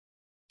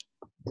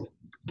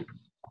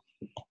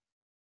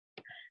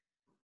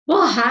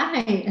Well,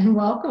 hi, and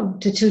welcome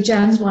to Two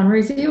Gens, One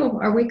Review,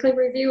 our weekly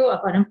review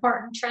of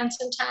important trends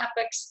and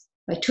topics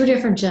by two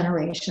different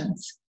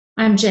generations.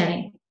 I'm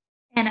Jenny.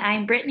 And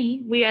I'm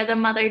Brittany. We are the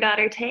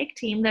mother-daughter tag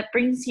team that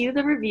brings you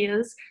the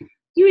reviews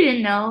you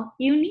didn't know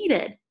you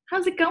needed.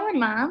 How's it going,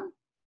 Mom?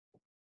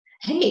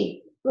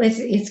 Hey,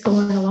 it's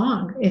going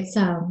along. I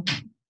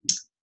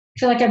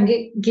feel like I'm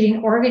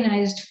getting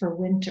organized for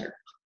winter.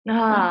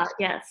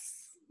 Yes,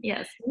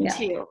 me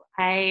too.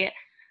 I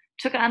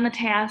took on the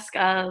task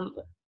of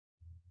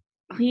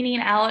cleaning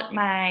out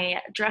my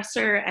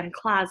dresser and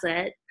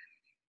closet.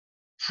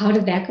 How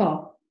did that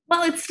go?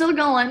 Well, it's still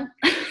going.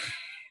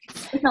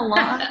 It's been a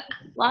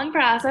long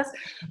process,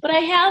 but I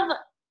have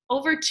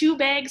over 2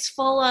 bags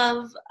full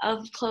of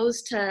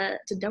clothes to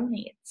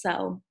donate,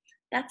 so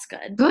that's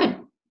good. Good.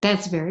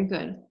 That's very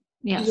good.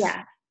 Yes.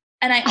 Yeah.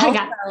 And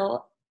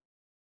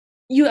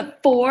you have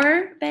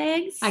 4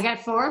 bags? I got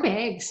 4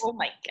 bags. Oh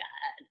my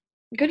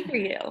God. Good for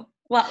you.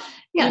 Well,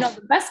 yes.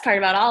 The best part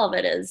about all of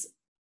it is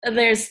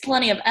there's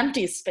plenty of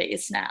empty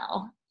space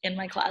now in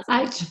my closet.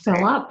 I to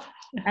fill up.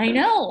 I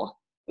know.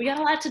 We got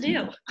a lot to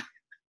do.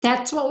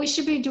 That's what we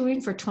should be doing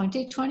for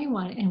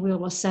 2021, and we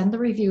will send the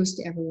reviews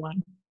to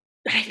everyone.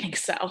 I think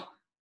so.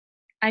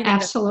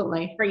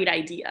 Absolutely. That's a great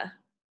idea.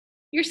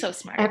 You're so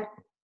smart.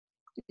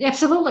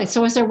 Absolutely.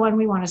 So is there one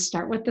we want to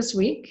start with this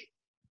week?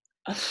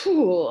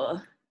 Ooh.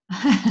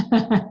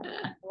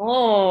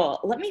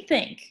 Let me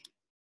think.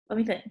 All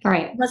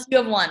right. Unless you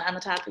have one on the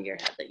top of your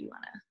head that you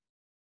want to.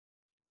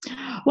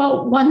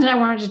 Well, one that I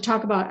wanted to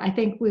talk about, I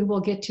think we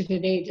will get to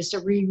today, just a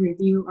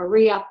re-review, a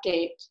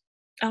re-update.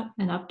 Oh.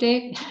 An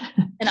update?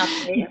 An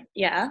update,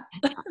 yeah.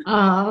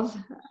 Of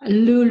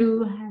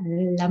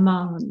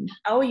Lululemon.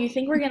 Oh, you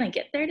think we're going to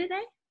get there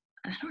today?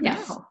 I don't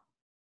know.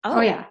 Oh,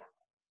 yeah.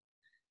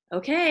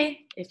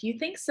 Okay, if you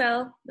think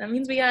so, that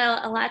means we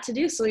got a lot to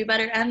do, so we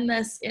better end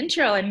this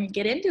intro and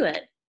get into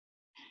it.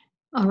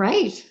 All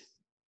right.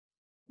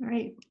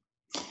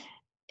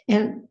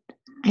 And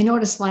I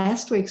noticed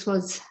last week's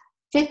was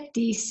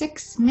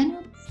 56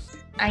 minutes.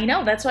 I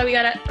know, that's why we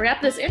got to wrap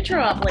this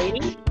intro up,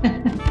 lady.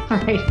 All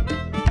right.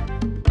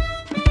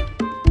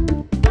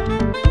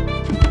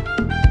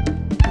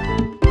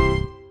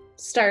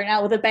 Starting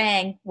out with a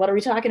bang. What are we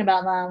talking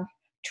about, Mom?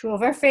 2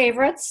 of our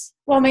favorites.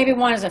 Well, maybe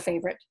one is a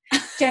favorite.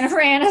 Jennifer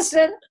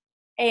Aniston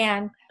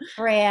and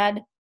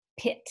Brad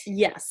Pitt.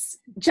 Yes.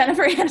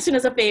 Jennifer Aniston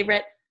is a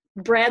favorite.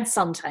 Brad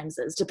sometimes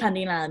is,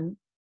 depending on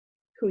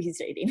who he's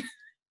dating.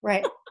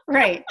 Right.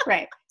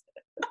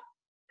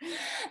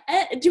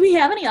 Do we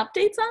have any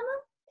updates on them?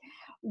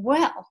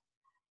 Well,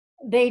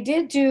 they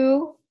did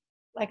do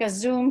like a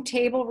Zoom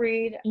table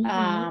read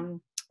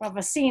of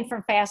a scene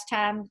from Fast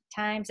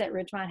Times at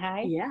Ridgemont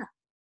High. Yeah.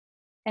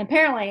 And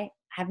apparently,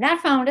 I've not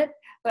found it,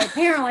 but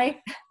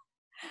apparently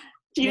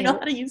do you know how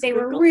to use they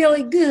Google? Were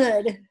really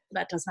good.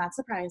 That does not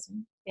surprise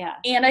me. Yeah.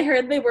 And I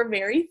heard they were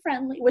very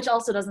friendly, which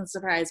also doesn't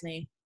surprise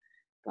me.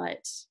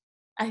 But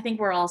I think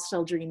we're all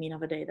still dreaming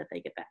of a day that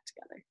they get back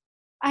together.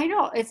 I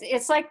know.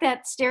 It's like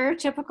that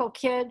stereotypical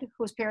kid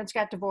whose parents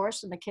got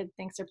divorced and the kid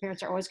thinks their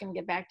parents are always going to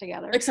get back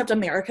together. Except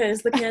America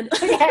is the kid.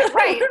 Yeah,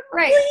 right.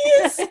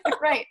 Please.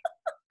 Right.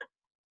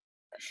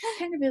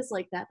 Kind of is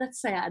like that.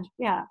 That's sad.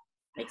 Yeah.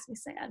 Makes me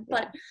sad.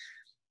 But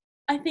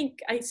I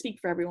think I speak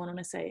for everyone when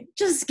I say,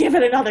 just give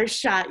it another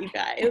shot, you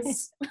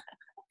guys.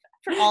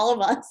 For all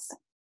of us.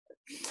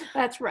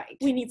 That's right.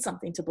 We need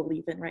something to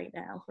believe in right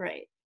now.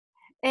 Right.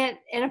 And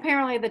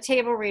apparently the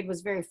table read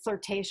was very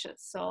flirtatious,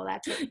 so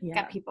that's what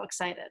got people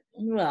excited.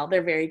 Well,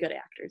 they're very good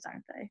actors,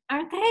 aren't they?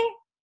 Aren't they?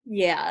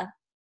 Yeah.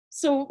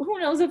 So who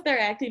knows if they're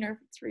acting or if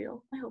it's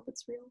real. I hope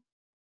it's real.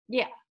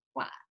 Yeah.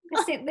 Wow.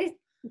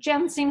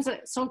 Jen seems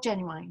so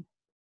genuine.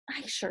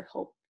 I sure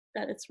hope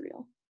that it's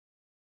real.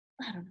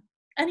 I don't know.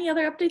 Any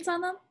other updates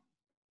on them?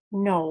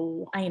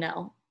 No. I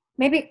know.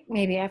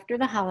 Maybe after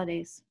the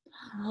holidays.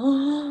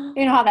 You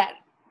know how that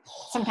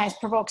sometimes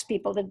provokes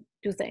people to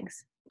do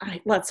things.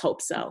 Let's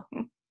hope so.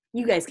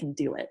 You guys can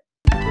do it.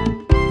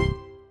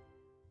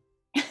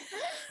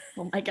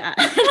 Oh my God.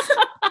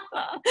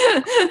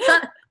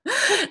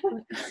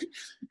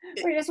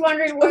 We're just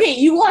wondering. Okay,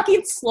 you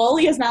walking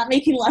slowly is not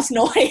making less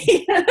noise.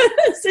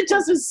 It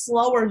just is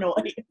slower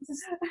noise.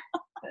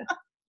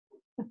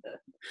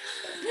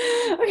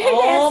 Okay,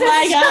 oh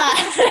my God.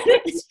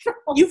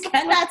 You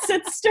cannot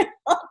sit still.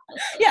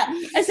 Yeah,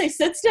 I say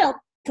sit still.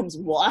 Comes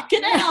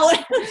walking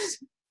out.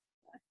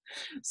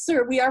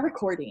 Sir, we are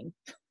recording.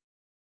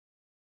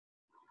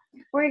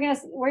 Where are you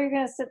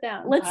gonna sit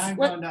down? I'm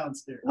going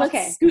downstairs.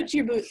 Let's scoot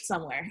your boots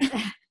somewhere.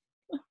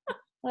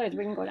 Otherwise,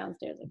 we can go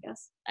downstairs, I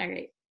guess. All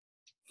right.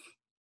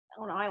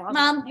 Oh no, I lost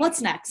Mom,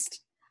 what's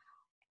next?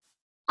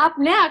 Up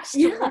next,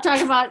 we're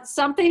talking about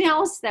something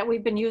else that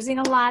we've been using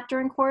a lot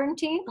during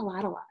quarantine. A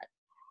lot.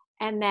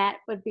 And that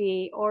would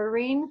be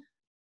ordering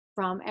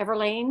from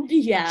Everlane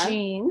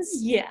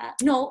Jeans. Yeah.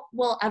 No,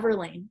 well,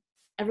 Everlane.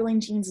 Everlane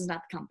Jeans is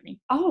not the company.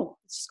 Oh,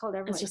 it's just called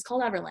Everlane. It's just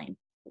called Everlane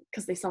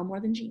because they sell more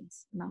than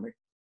jeans, remember?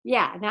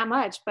 Yeah, not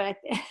much, but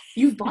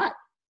you've bought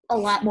a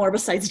lot more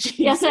besides jeans.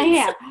 Yes, I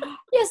have.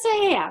 Yes,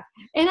 I have.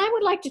 And I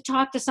would like to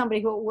talk to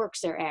somebody who works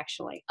there,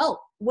 actually. Oh,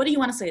 what do you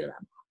want to say to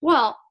them?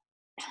 Well,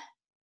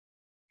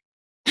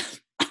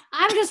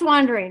 I'm just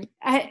wondering.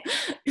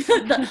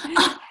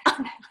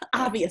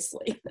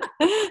 Obviously.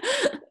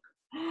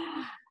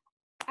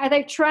 Are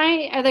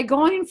they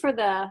going for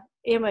the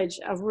image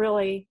of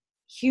really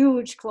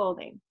huge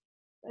clothing?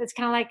 It's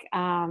kind of like,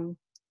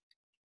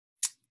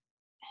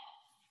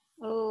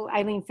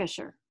 Eileen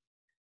Fisher.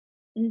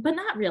 But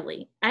not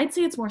really. I'd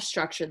say it's more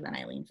structured than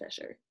Eileen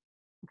Fisher.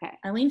 Okay.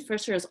 Eileen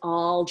Fisher is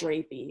all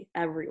drapey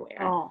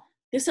everywhere. Oh,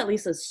 This at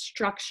least is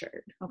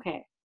structured.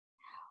 okay.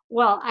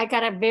 Well, I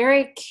got a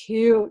very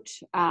cute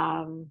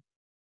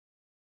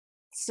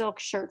silk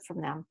shirt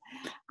from them,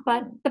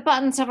 but the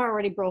buttons have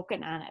already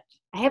broken on it.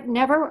 I've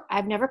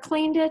never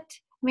cleaned it.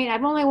 I mean,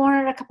 I've only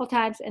worn it a couple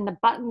times, and the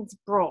buttons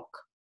broke.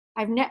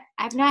 I've not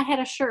had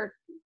a shirt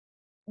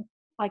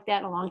like that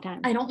in a long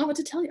time. I don't know what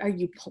to tell you. Are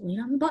you pulling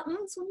on the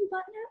buttons when you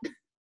button it?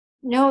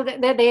 No,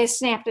 they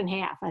snapped in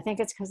half. I think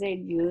it's because they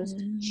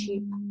used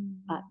cheap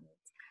buttons.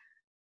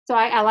 So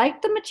I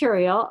like the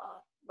material.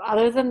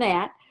 Other than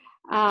that,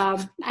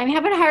 I'm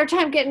having a hard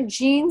time getting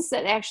jeans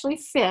that actually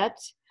fit.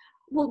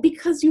 Well,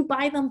 because you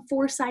buy them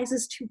 4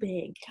 sizes too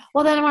big.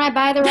 Well, then when I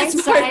buy the right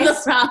That's part of the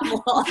size,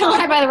 problem.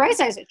 when I buy the right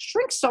size, it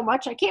shrinks so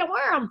much I can't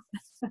wear them.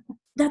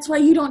 That's why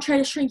you don't try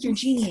to shrink your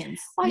jeans.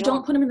 Well, I You don't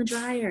don't. put them in the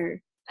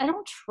dryer. I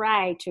don't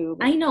try to.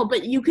 I know,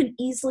 but you can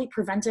easily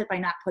prevent it by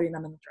not putting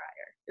them in the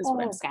dryer. Is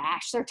what I'm Oh saying.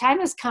 gosh, their time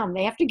has come.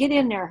 They have to get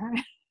in there.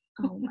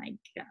 Oh my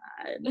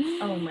god.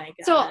 Oh my god.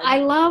 So I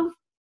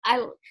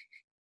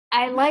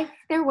like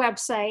their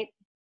website.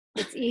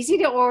 It's easy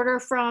to order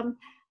from.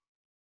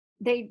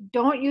 They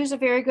don't use a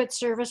very good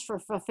service for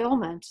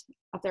fulfillment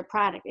of their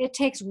product. It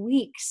takes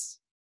weeks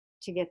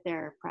to get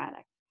their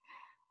product.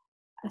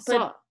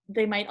 But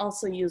they might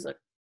also use a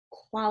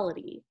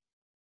quality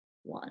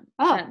one.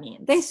 Oh, that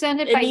means they send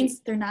it it by.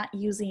 means they're not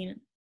using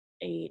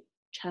a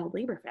child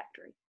labor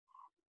factory.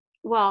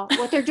 Well,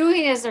 what they're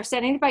doing is they're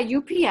sending it by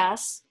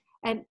UPS,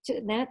 and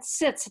then it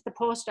sits at the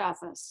post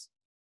office.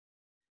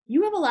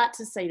 You have a lot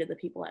to say to the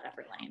people at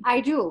Everlane.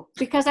 I do,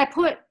 because I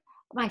put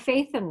my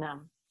faith in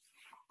them.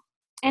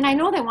 And I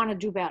know they want to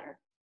do better.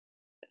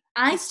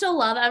 I still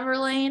love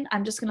Everlane.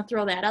 I'm just going to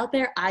throw that out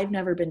there. I've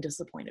never been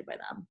disappointed by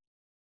them.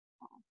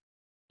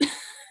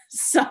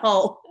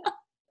 So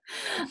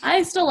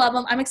I still love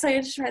them. I'm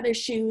excited to try their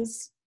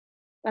shoes.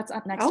 That's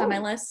up next on my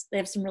list. They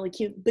have some really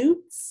cute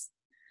boots.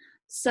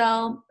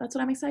 So that's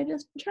what I'm excited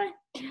to try.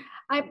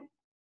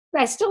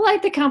 I still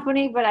like the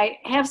company, but I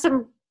have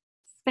some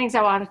things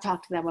I want to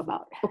talk to them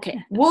about.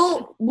 Okay.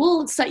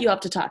 We'll set you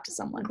up to talk to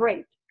someone.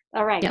 Great.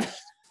 All right. Yep.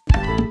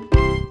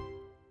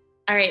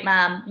 All right,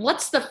 Mom.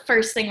 What's the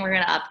first thing we're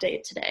going to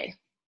update today?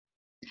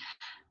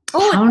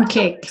 Pound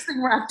cake. The first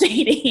thing we're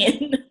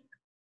updating.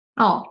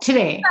 Oh,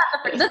 today.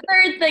 The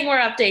third thing we're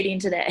updating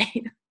today.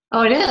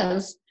 Oh, it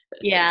is.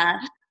 Yeah.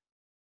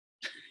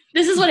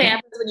 This is what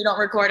happens when you don't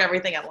record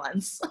everything at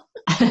once.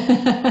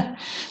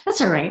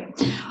 That's all right.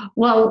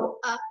 Well,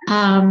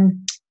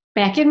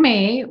 back in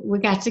May, we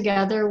got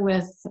together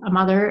with our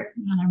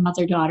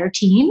mother-daughter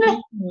team,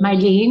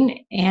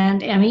 Mylene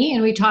and Emmy,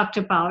 and we talked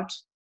about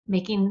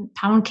making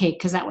pound cake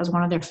because that was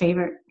one of their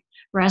favorite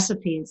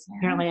recipes. Yeah.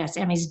 Apparently, that's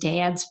Emmy's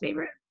dad's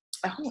favorite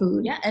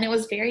food. Yeah, and it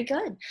was very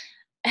good.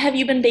 Have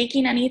you been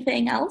baking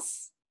anything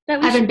else?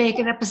 I've been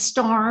baking up a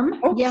storm.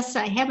 Oh. Yes,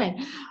 I have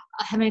been.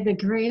 I made the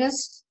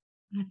greatest,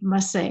 I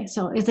must say.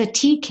 So it's a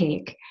tea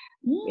cake.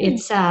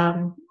 It's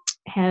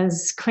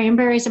has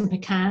cranberries and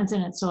pecans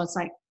in it, so it's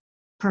like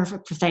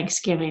perfect for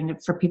Thanksgiving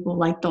for people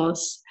like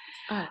those.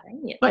 Oh,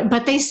 right.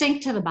 But they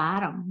sink to the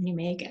bottom when you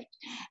make it.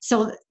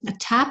 So the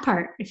top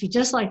part, if you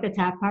just like the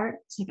top part,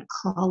 it's like a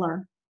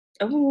cruller.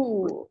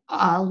 Oh,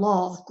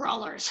 love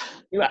crullers.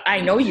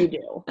 I know you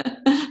do.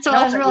 So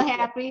I was real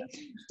happy.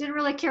 Didn't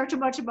really care too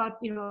much about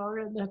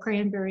the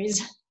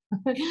cranberries,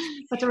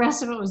 but the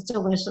rest of it was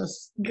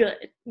delicious.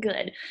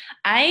 Good.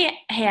 I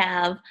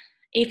have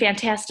a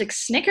fantastic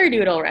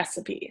snickerdoodle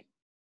recipe.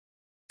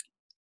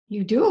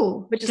 You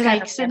do? Did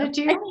I send it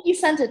to you? I think you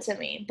sent it to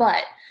me,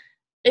 but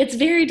it's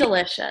very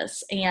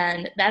delicious,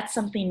 and that's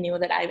something new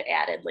that I've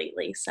added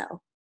lately.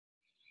 So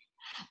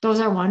those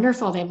are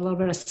wonderful. They have a little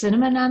bit of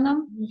cinnamon on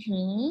them.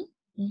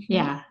 Mm-hmm.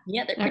 Yeah.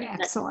 Yeah, they're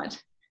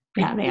excellent.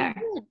 Yeah, they are.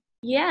 Good.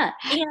 Yeah,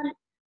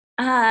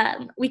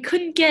 and we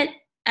couldn't get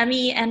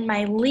Emmy and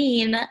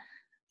Mylene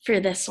for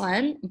this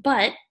one,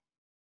 but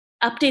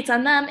updates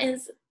on them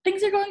is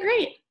things are going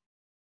great.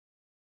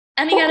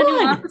 Emmy got a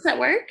new office at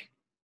work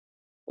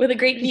with a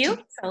great view.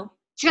 So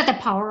she got the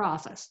power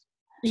office.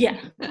 Yeah,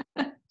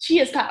 she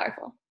is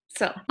powerful.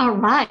 So all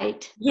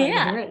right.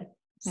 Yeah.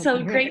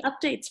 So great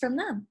updates from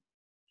them.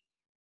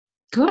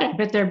 Good. I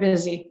bet they're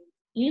busy.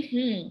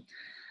 Mm-hmm.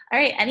 All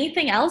right.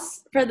 Anything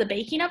else for the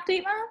baking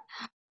update,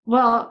 Mom?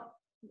 Well,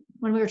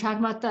 when we were talking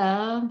about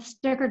the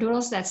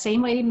snickerdoodles, that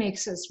same lady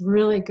makes this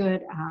really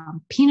good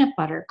peanut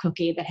butter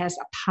cookie that has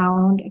a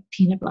pound of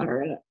peanut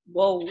butter in it.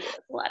 Whoa, that's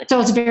a lot of so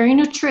it's very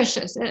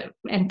nutritious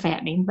and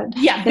fattening, but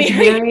yeah, it's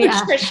very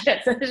nutritious.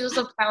 It's just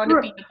a pound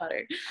of peanut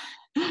butter.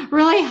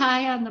 really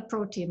high on the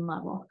protein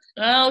level.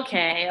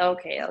 Okay.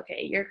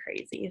 You're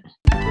crazy.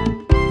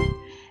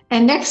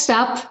 And next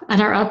up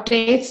on our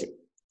updates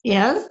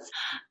is,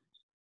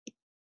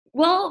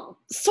 Well,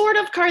 sort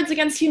of Cards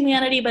Against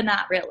Humanity, but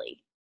not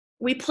really.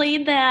 We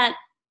played that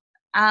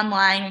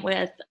online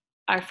with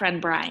our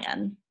friend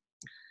Brian.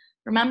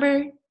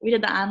 Remember, we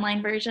did the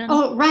online version?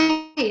 oh,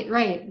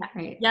 right.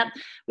 Yep,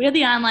 we had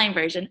the online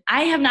version.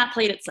 I have not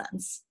played it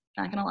since,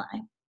 not gonna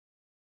lie.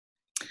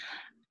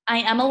 I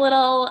am a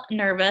little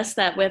nervous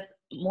that with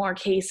more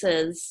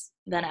cases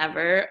than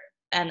ever,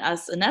 and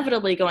us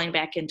inevitably going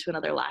back into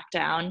another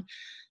lockdown,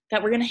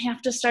 that we're gonna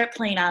have to start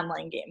playing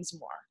online games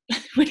more,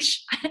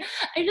 which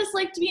I just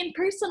like to be in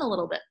person a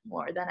little bit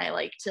more than I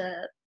like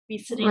to be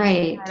sitting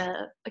Right. at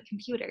a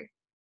computer.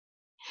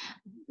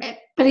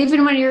 But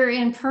even when you're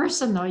in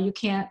person, though, you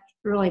can't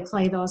really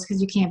play those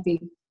because you can't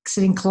be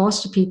sitting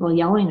close to people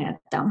yelling at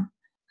them.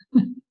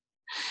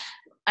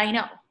 I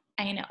know.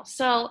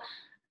 So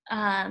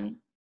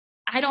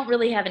I don't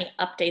really have any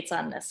updates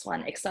on this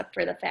one except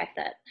for the fact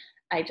that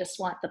I just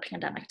want the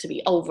pandemic to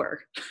be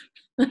over.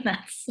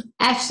 That's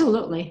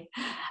Absolutely.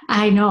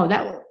 I know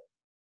that.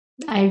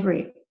 I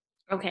agree.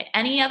 okay.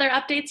 Any other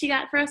updates you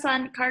got for us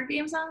on card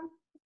games on?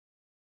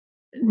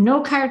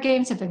 No card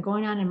games have been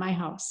going on in my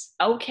house.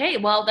 Okay,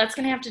 well, that's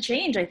going to have to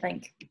change, I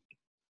think.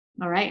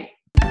 All right.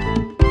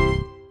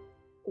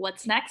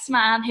 What's next,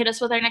 Mom? Hit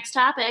us with our next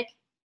topic.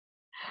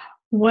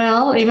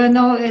 Well, even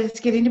though it's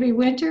getting to be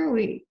winter,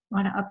 we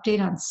want to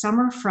update on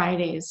Summer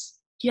Fridays.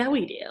 Yeah,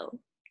 we do.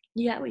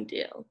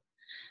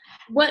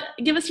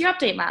 Give us your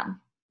update,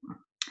 Mom.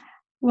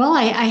 Well,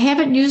 I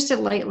haven't used it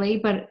lately,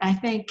 but I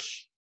think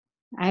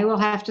I will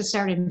have to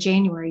start in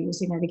January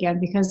using it again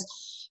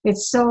because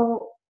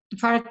the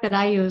product that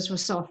I used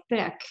was so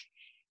thick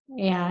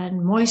and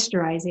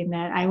moisturizing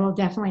that I will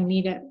definitely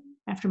need it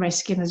after my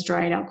skin has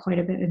dried out quite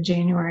a bit in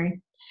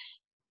January.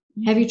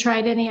 Have you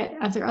tried any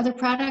of their other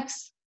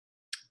products?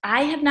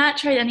 I have not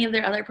tried any of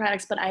their other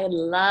products, but I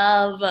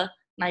love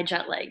my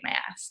jet lag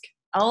mask.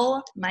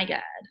 Oh my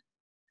God.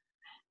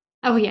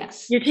 Oh,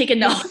 yes. You're taking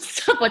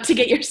notes of what to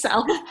get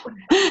yourself.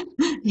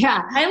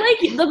 Yeah. I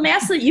like the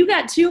mask that you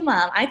got too,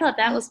 Mom. I thought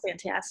that was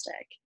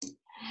fantastic.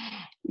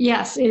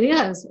 Yes, it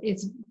is.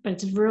 But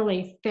it's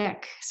really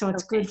thick, so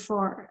it's Okay. good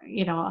for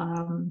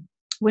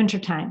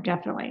wintertime.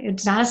 Definitely,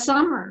 it's not a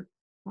summer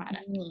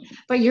product,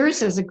 but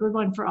yours is a good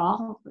one for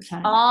all the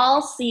time.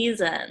 All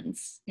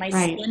seasons. My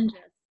Right. skin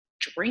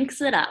just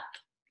drinks it up.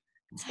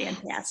 It's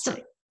fantastic.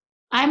 So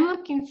I'm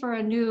looking for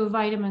a new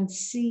vitamin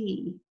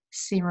C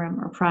serum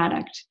or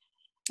product.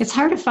 It's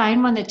hard to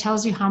find one that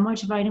tells you how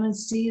much vitamin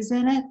C is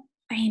in it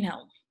I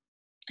know.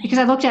 because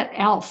I looked at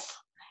Elf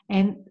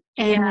and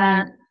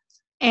Yeah.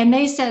 and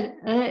they said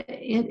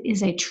it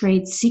is a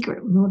trade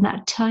secret. We will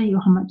not tell you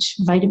how much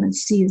vitamin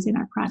C is in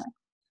our product.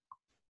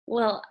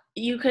 Well,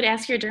 you could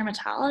ask your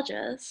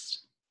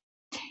dermatologist.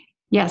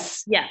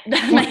 Yes. Yeah,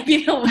 that might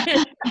be the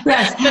way.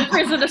 Yes. The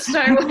person to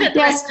start with.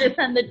 Yes. Rather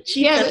than the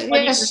cheapest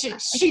one. Yes,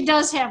 she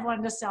does have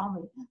one to sell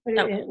me,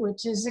 but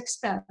which is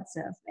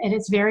expensive, and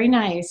it's very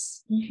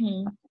nice.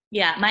 Mm-hmm.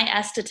 Yeah, my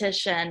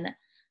esthetician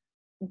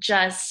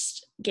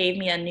just gave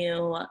me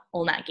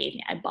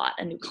I bought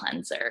a new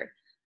cleanser,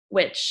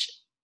 which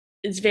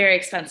is very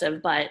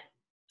expensive, but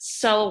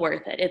so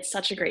worth it. It's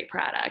such a great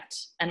product.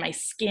 And my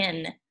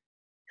skin,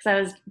 because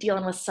I was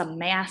dealing with some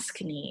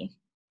maskne,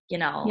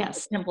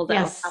 Yes. pimples that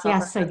Yes, will pop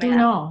up yes, on I the do mask.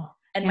 know.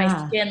 And Yeah.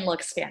 my skin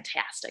looks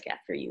fantastic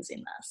after using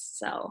this.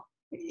 So,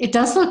 It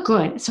does look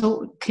good.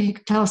 So can you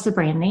tell us the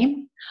brand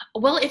name?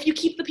 well, if you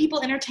keep the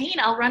people entertained,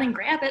 I'll run and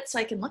grab it so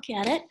I can look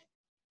at it.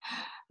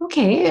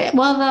 Okay.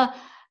 Well,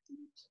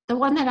 the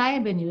one that I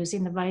had been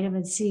using, the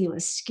vitamin C,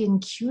 was Skin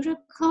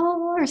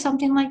Cuticle or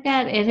something like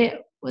that, and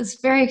it was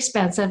very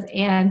expensive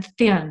and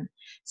thin.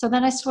 So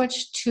then I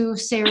switched to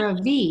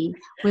CeraVe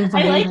with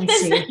I like vitamin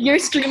this, C. your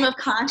stream of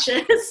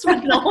conscious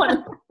with no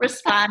one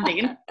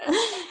responding.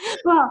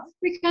 Well,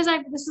 because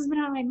this has been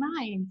on my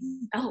mind.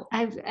 Oh,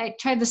 I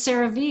tried the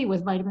CeraVe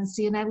with vitamin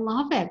C, and I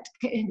love it.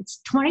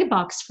 It's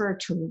 $20 for a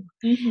tube,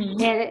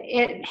 mm-hmm. and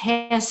it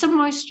has some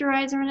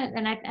moisturizer in it,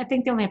 and I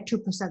think they only have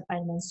 2%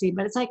 vitamin C.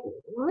 But it's like,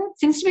 well, it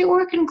seems to be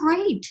working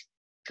great.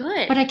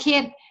 Good. But I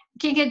can't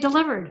get it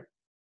delivered.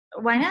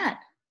 Why not?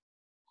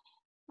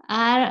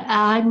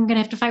 I'm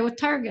gonna have to fight with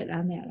Target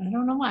on that. I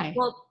don't know why.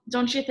 Well,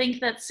 don't you think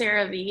that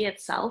CeraVe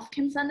itself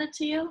can send it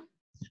to you?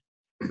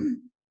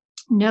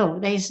 No,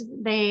 they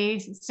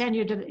send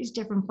you to these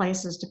different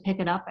places to pick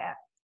it up at.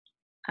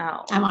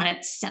 Oh. I want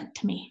it sent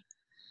to me,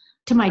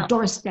 to my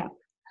doorstep.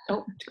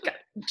 Oh,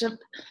 God.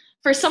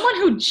 For someone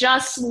who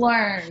just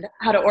learned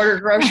how to order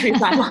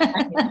groceries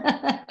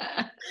online,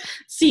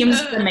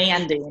 seems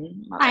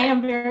demanding. I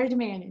am very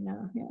demanding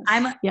now.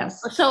 Yes.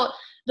 Yes. So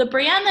the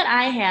brand that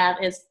I have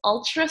is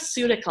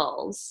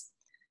Ultraceuticals,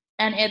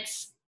 and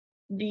it's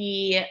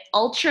the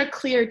Ultra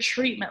Clear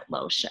Treatment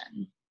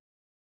Lotion.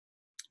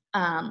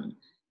 And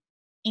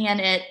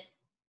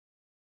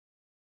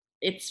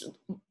it's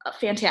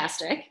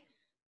fantastic.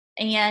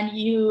 And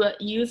you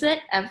use it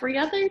every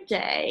other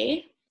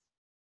day,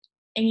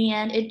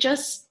 and it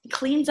just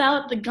cleans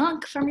out the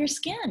gunk from your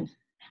skin.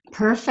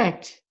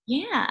 Perfect.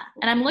 Yeah.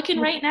 And I'm looking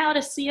right now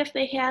to see if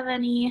they have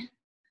any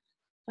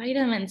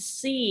vitamin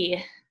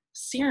C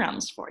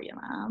serums for you,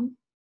 Mom.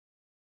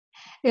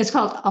 It's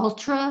called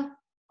Ultra.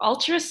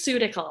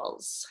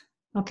 Ultraceuticals.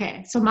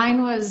 Okay, so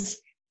mine was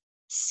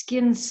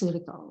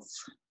SkinCeuticals.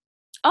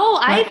 Oh,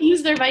 Right. I've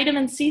used their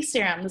vitamin C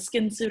serum, the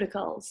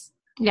SkinCeuticals.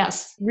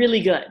 Yes.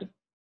 Really good.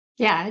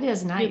 Yeah, it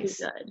is nice.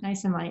 Really good.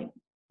 Nice and light.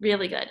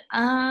 Really good.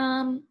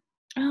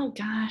 Oh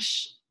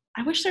gosh.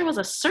 I wish there was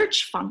a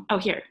search function. Oh,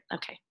 here.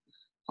 Okay.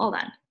 Hold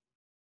on.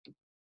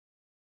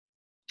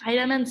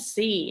 Vitamin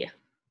C.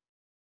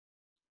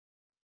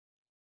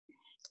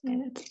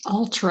 And it's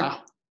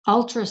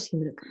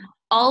Ultraceuticals.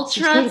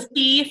 Ultra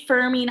C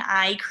firming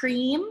eye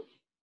cream.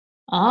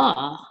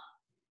 Ah.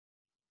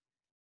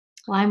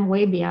 Well, I'm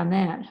way beyond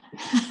that.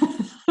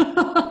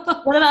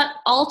 What about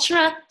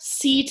Ultra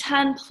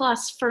C10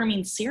 Plus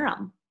firming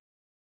serum?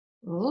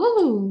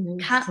 Ooh.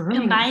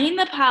 Combining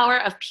the power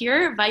of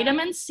pure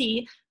vitamin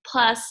C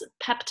plus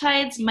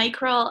peptides,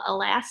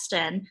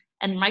 microelastin,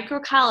 and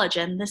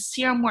microcollagen, this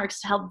serum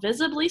works to help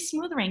visibly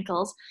smooth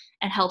wrinkles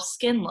and help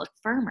skin look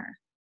firmer.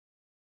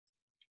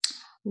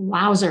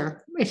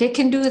 Wowzer. If it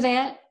can do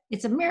that,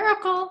 it's a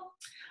miracle.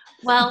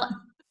 Well,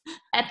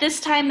 at this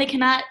time, they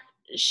cannot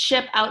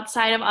ship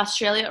outside of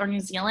Australia or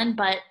New Zealand,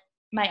 but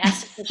my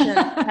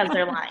esthetician has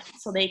their line,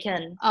 so they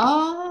can.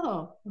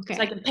 Oh, okay.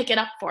 So I can pick it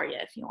up for you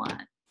if you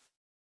want.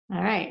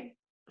 All right.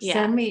 Yeah.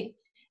 Send me.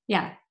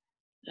 Yeah.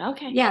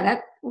 Okay. Yeah,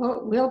 that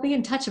we'll be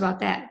in touch about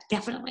that,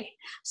 definitely.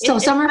 So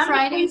It's Summer on the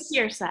Fridays.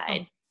 your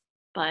side,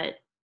 but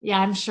yeah,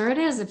 I'm sure it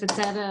is if it's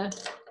at a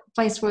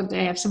place where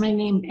they have somebody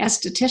named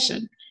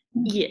esthetician.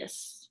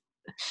 yes,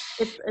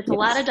 it's a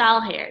lot of doll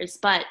hairs.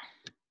 But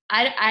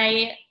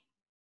I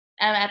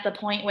am at the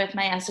point with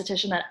my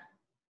esthetician that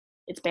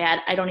it's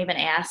bad. I don't even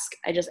ask.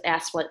 I just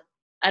ask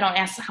I don't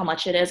ask how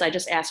much it is. I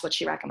just ask what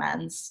she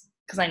recommends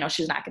because I know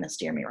she's not going to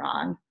steer me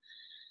wrong.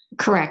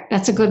 Correct.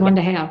 That's a good one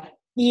to have.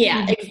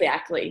 Yeah,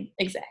 exactly.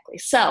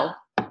 So,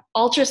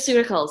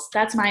 Ultraceuticals,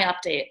 that's my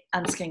update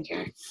on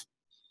skincare.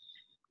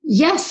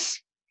 Yes.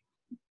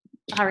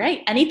 All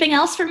right. Anything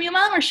else from you,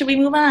 Mom, or should we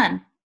move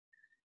on?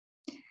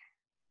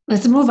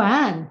 Let's move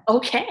on.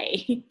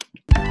 Okay.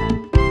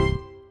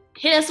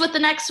 Hit us with the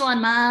next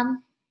one,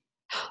 Mom.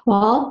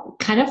 Well,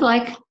 kind of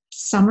like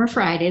Summer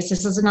Fridays.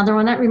 This is another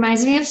one that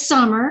reminds me of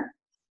summer.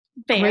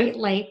 Fair. Great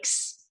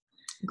Lakes.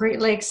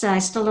 Great Lakes, I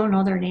still don't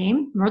know their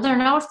name.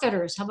 Northern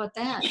Outfitters. How about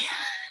that?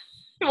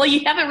 Well,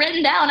 you have it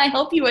written down. I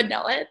hope you would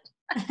know it.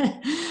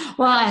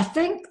 Well, I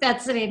think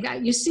that's the name.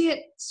 You see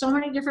it so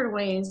many different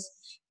ways.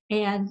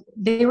 And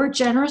they were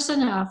generous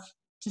enough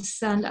to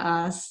send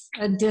us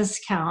a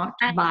discount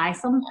to buy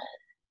some.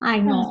 I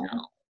know.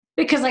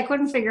 Because I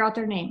couldn't figure out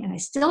their name. And I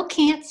still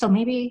can't. So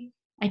maybe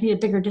I need a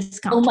bigger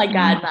discount. Oh my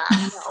God,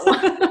 Mom.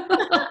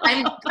 No.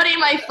 I'm putting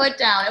my foot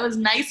down. It was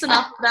nice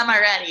enough for them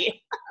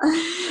already.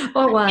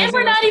 Oh, it was. And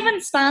we're not even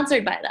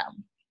sponsored by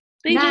them.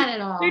 Not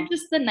at all. They're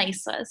just the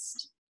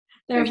nicest.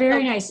 They're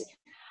very nice.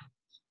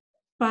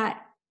 But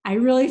I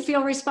really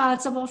feel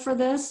responsible for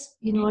this.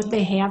 You know what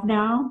they have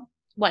now?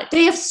 What?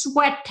 They have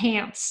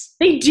sweatpants.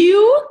 They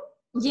do?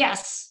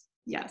 Yes.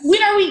 Yes.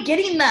 When are we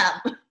getting them?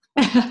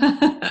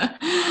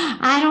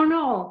 I don't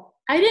know.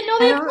 I didn't know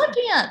they had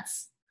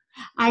sweatpants.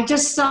 I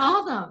just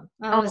saw them.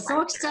 I was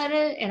so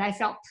excited, and I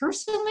felt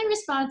personally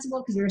responsible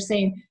because you were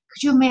saying,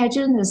 could you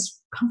imagine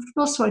this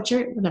comfortable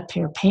sweatshirt with a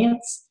pair of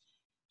pants?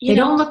 They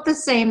don't look the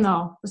same,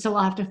 though, so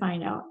we'll have to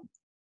find out.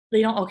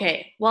 They don't?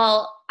 Okay.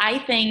 Well, I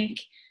think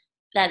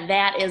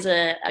that is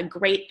a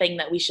great thing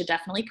that we should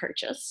definitely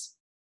purchase.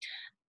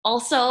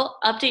 Also,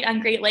 update on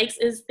Great Lakes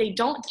is they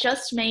don't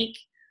just make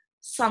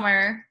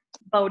summer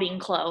boating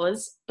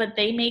clothes, but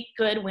they make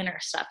good winter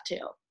stuff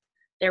too.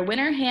 Their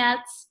winter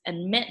hats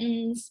and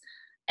mittens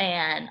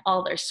and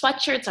all their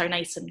sweatshirts are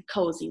nice and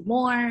cozy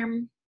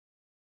warm.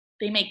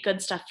 They make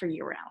good stuff for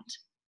year round.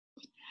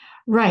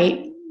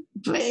 Right.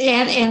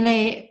 And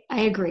I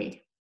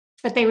agree.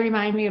 But they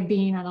remind me of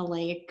being on a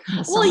lake.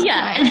 Well,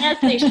 yeah, and as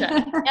they should.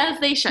 As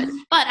they should.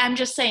 But I'm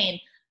just saying,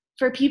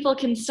 for people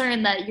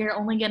concerned that you're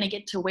only going to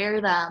get to wear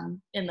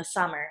them in the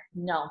summer,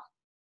 no,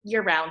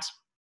 year round.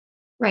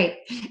 Right.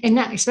 And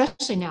not,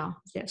 especially now,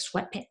 they have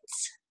sweatpants.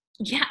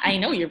 Yeah, I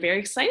know. You're very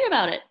excited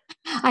about it.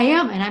 I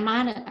am, and I'm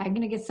on it. I'm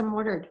going to get some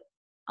ordered.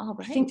 All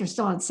right. I think they're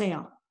still on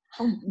sale.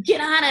 Oh, get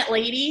on it,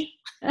 lady.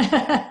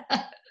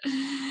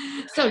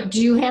 So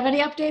do you have any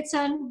updates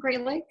on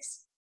Great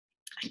Lakes?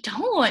 I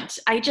don't.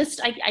 I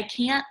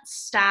can't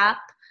stop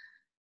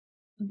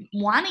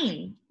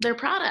wanting their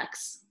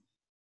products.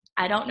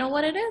 I don't know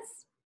what it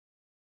is.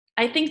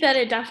 I think that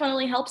it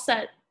definitely helps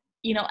that,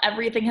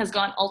 everything has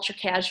gone ultra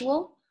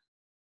casual.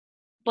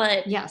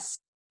 But yes.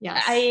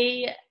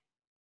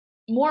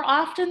 More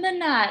often than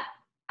not,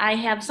 I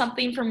have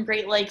something from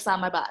Great Lakes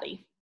on my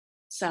body.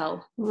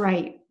 So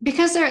right,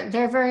 because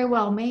they're very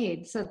well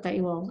made, so that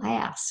they will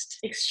last.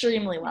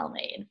 Extremely well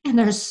made, and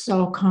they're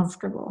so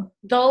comfortable.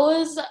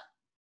 Those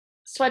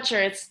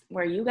sweatshirts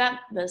where you got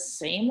the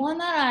same one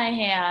that I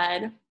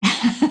had.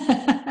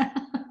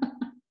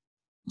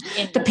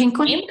 in The pink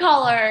one? same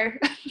color.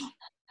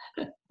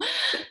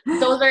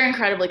 Those are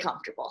incredibly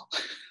comfortable.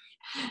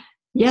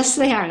 Yes,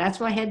 they are. That's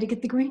why I had to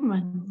get the green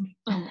one.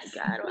 Oh my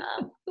God,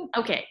 wow.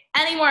 Okay,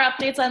 any more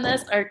updates on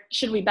this, or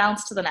should we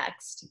bounce to the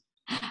next?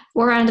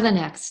 We're on to the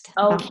next.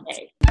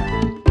 Okay.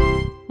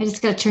 I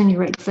just got to turn you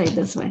right side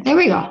this way. There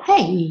we go.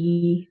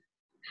 Hey.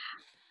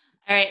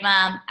 All right,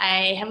 Mom,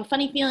 I have a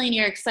funny feeling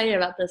you're excited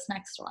about this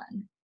next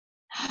one.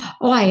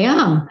 Oh, I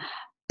am,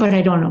 but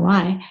I don't know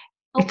why.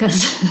 Oh.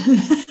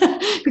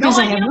 Because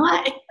I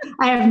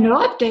have no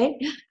update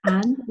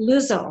on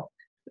Lizzo.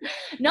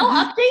 No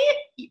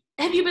update?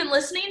 Have you been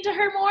listening to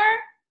her more?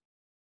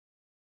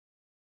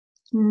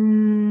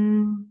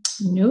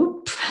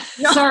 Nope.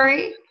 No.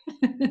 Sorry.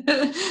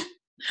 There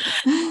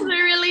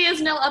really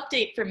is no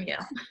update from you.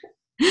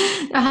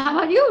 How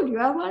about you? Do you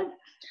have one?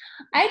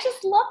 I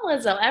just love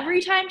Lizzo.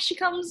 Every time she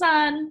comes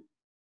on,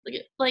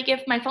 like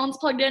if my phone's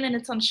plugged in and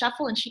it's on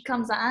shuffle and she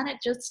comes on, it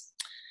just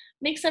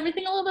makes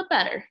everything a little bit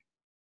better.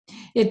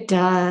 It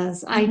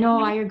does. I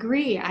know. I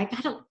agree.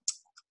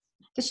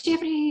 Does she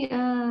have any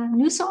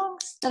new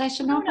songs that I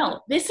should know?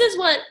 No. This is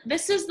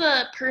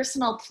the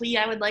personal plea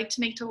I would like to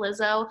make to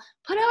Lizzo.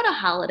 Put out a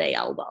holiday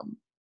album.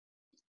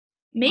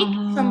 Make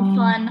some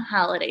fun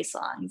holiday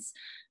songs,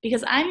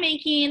 because I'm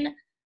making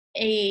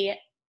a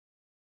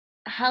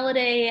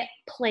holiday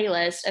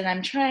playlist and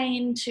I'm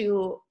trying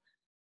to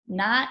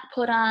not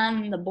put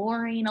on the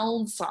boring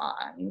old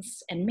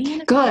songs. And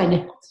man,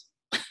 good.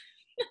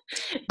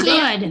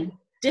 Good.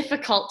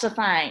 Difficult to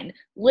find.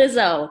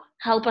 Lizzo,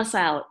 help us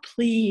out,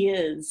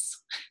 please.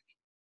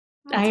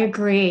 I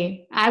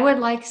agree. I would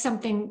like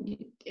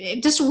something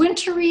just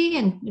wintry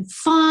and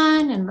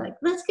fun and like,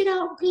 let's get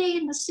out and play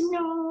in the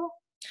snow.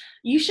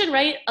 You should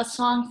write a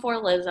song for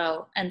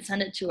Lizzo and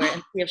send it to her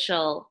and see if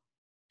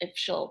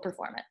she'll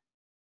perform it.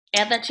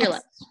 Add that to your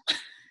list.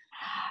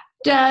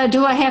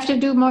 Do I have to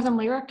do more than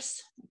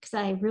lyrics? Because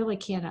I really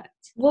cannot.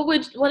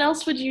 What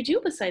else would you do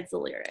besides the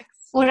lyrics?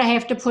 Would I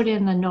have to put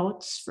in the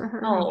notes for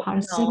her? Oh, how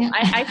to sing it?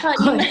 I thought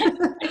you meant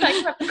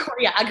the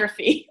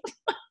choreography.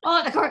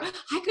 Oh,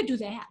 I could do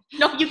that.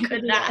 No, you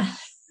could not.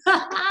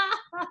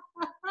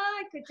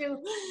 I could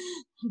do.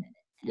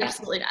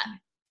 Absolutely not.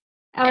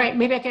 All right,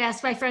 maybe I could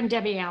ask my friend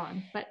Debbie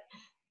Allen, but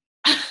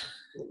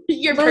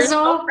your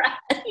personal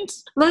friend.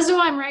 Lizzo,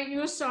 I'm writing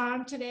you a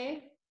song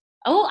today.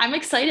 Oh, I'm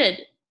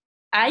excited.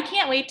 I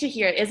can't wait to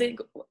hear it.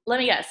 Let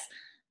me guess.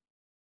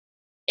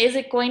 Is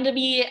it going to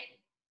be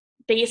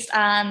based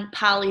on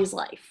Polly's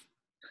life?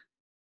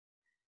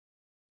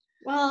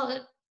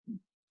 Well,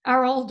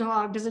 our old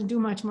dog doesn't do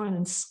much more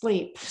than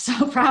sleep,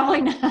 so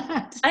probably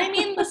not. I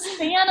mean, the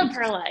span of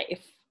her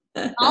life.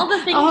 All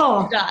the things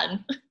she's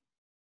done.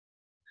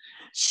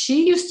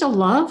 She used to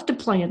love to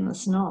play in the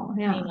snow.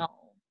 Yeah. I know.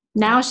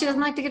 Now she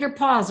doesn't like to get her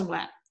paws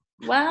wet.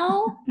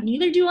 Well,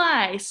 neither do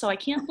I, so I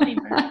can't blame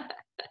her.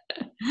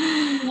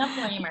 Can't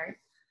blame her.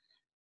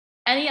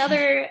 Any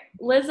other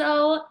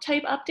Lizzo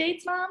type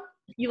updates, Mom?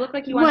 You look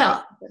like you want to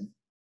say something.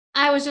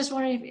 I was just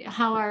wondering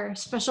how our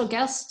special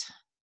guest,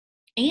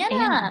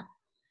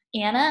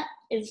 Anna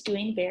is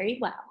doing very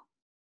well.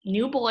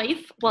 New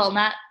boyf, well,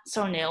 not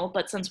so new,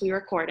 but since we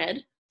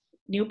recorded,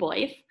 new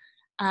boyf,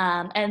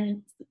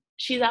 and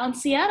she's out in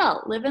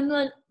Seattle, living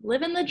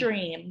the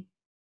dream.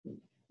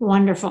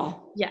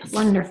 Wonderful. Yes.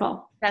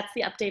 Wonderful. That's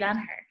the update on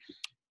her.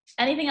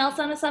 Anything else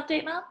on this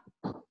update, Mom?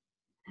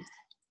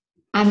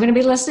 I'm going to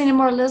be listening to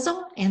more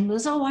Lizzo, and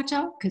Lizzo, watch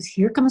out, because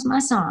here comes my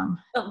song.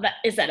 Oh,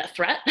 is that a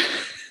threat?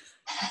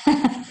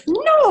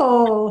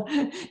 No.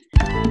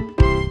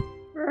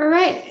 All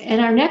right,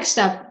 and our next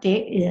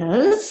update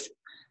is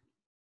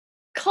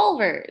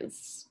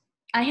Culver's.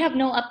 I have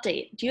no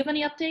update. Do you have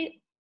any update?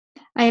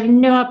 I have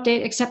no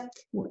update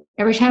except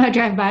every time I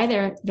drive by,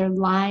 their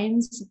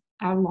lines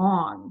are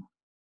long.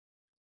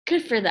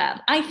 Good for them.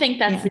 I think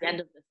that's the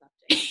end of this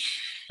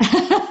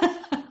update.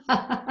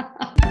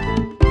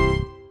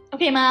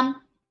 Okay,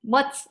 Mom,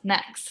 what's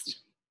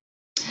next?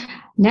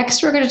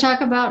 Next, we're going to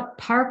talk about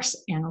Parks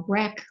and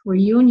Rec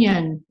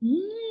reunion.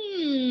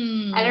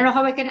 I don't know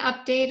how we can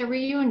update a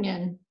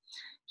reunion.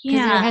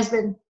 Yeah. There has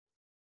been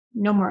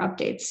no more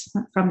updates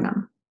from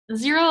them.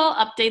 Zero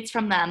updates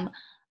from them.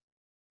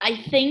 I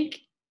think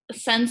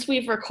since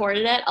we've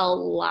recorded it, a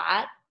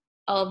lot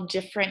of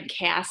different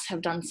casts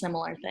have done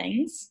similar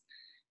things.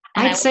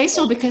 And I'd say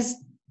so because,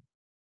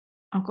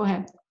 go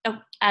ahead.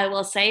 I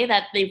will say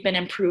that they've been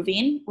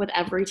improving with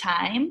every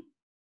time.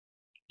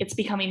 It's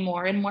becoming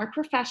more and more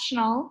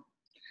professional.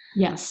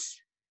 Yes.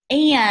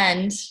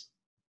 And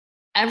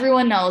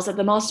everyone knows that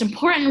the most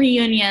important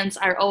reunions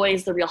are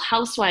always the Real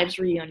Housewives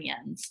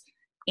reunions.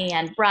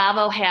 And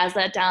Bravo has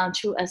that down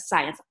to a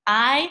science.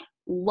 I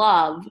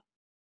love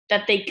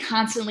that they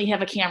constantly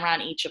have a camera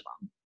on each of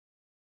them,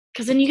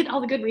 because then you get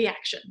all the good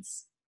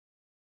reactions.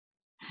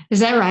 Is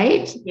that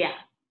right? Yeah.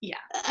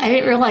 I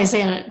didn't realize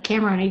they had a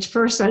camera on each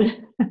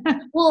person.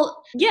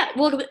 Well,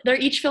 they're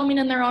each filming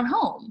in their own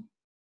home.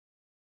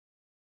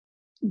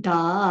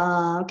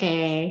 Duh.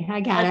 Okay, I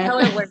got That's it. how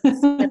it works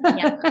with the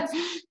cameras.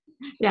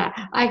 Yeah,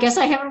 I guess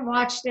I haven't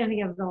watched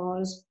any of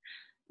those.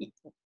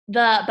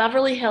 The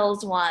Beverly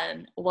Hills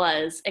one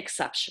was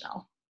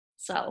exceptional.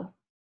 So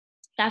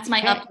that's my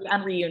Okay. update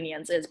on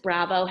reunions is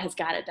Bravo has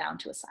got it down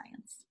to a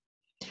science.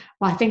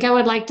 Well, I think I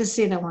would like to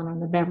see the one on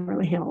the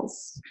Beverly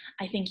Hills.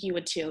 I think you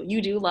would too.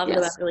 You do love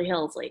the Yes. Beverly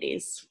Hills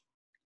ladies.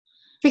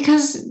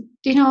 Because,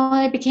 you know,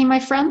 they became my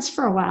friends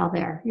for a while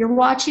there. You're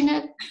watching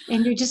it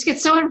and you just get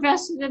so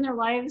invested in their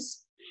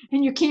lives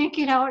and you can't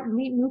get out and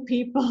meet new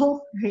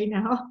people right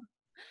now.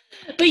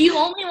 But you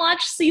only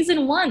watch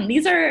season 1.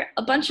 These are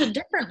a bunch of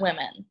different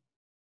women.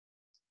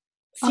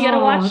 So you gotta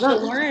watch to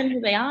learn who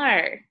they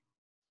are.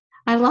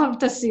 I loved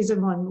the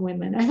season 1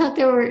 women. I thought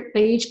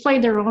they each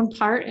played their own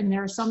part, and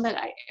there are some that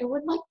I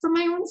would like for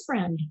my own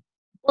friend.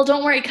 Well,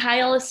 don't worry,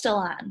 Kyle is still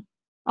on.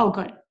 Oh,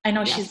 good. I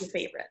know Yes. she's the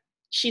favorite.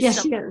 She's Yes,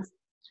 still she is.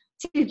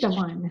 She's the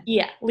one.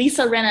 Yeah,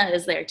 Lisa Rinna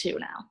is there too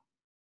now.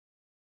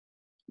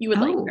 You would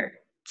like her.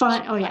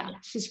 Fun. Oh yeah,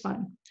 she's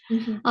fun.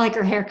 Mm-hmm. I like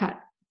her haircut.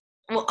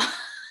 Well,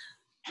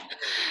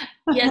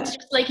 yeah, it's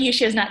just like you,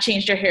 she has not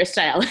changed her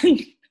hairstyle in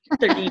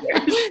 30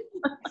 years.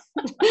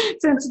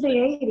 Since the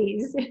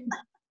 80s.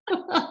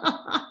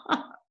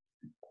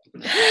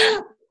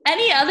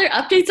 Any other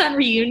updates on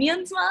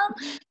reunions, Mom?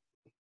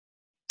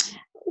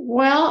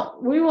 Well,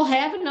 we will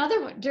have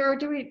another one. Do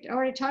we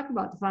already talk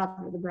about the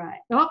father of the bride?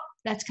 Oh,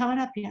 that's coming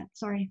up yet.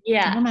 Sorry.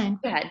 Yeah. Never mind.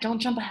 Go ahead. Don't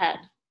jump ahead.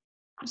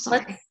 I'm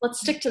sorry. Let's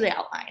stick to the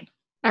outline.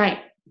 All right.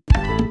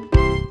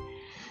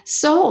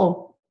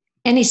 So,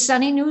 any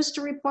sunny news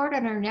to report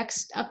on our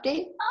next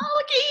update? Oh,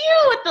 look at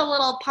you with the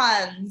little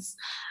puns.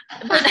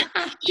 But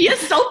she is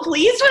so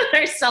pleased with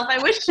herself. I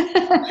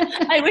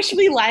wish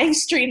we live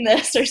streamed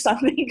this or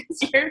something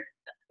because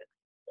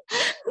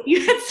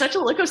you had such a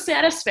look of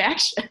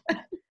satisfaction.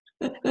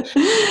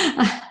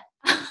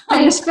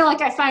 I just feel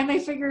like I finally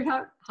figured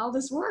out how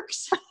this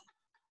works.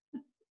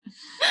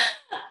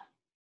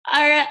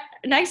 Our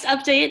next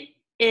update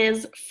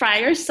is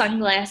Fryer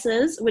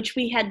sunglasses, which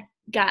we had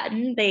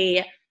gotten.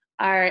 They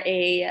are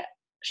a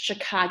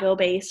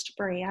Chicago-based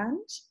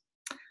brand.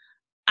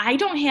 I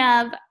don't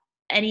have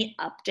any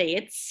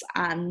updates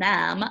on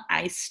them.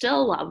 I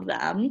still love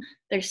them.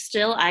 They're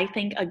still, I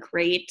think, a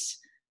great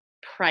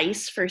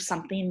price for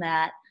something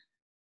that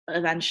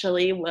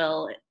eventually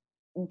will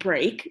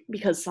break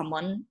because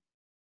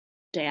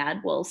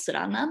dad will sit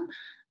on them.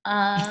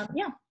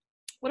 Yeah.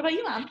 What about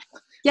you, Mom?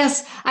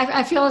 Yes,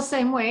 I feel the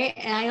same way.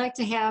 And I like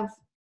to have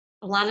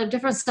a lot of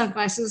different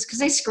sunglasses because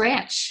they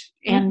scratch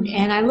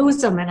and I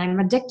lose them and I'm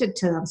addicted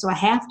to them. So I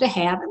have to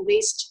have at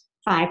least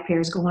 5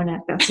 pairs going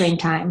at the same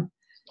time.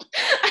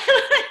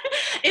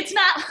 It's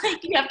not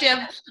like you have to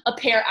have a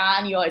pair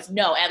on. You always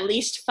know at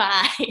least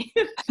 5.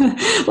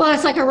 Well,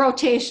 it's like a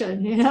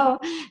rotation, you know,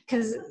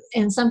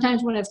 and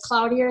sometimes when it's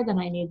cloudier, then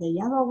I need the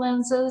yellow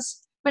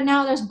lenses. But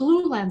now there's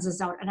blue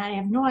lenses out, and I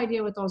have no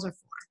idea what those are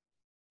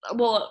for.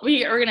 Well,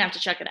 we're going to have to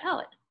check it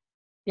out.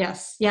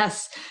 Yes.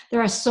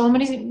 There are so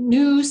many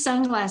new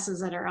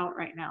sunglasses that are out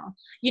right now.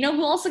 You know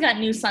who also got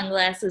new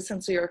sunglasses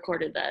since we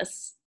recorded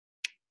this?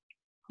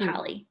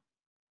 Polly.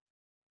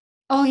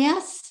 Oh,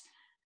 yes.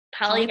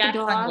 Polly got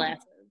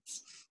sunglasses.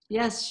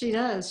 Yes, she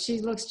does.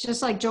 She looks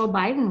just like Joe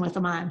Biden with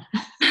them on.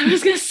 I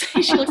was going to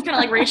say she looks kind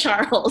of like Ray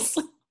Charles.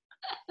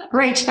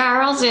 Ray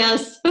Charles,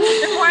 yes.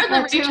 They're more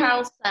than Ray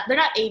Charles. They're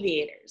not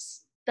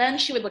aviators. Then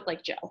she would look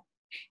like Joe.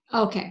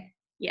 Okay.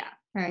 Yeah.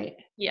 Right.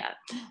 Yeah.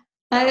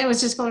 I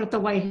was just going with the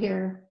white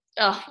hair.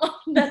 Oh,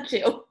 that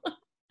too.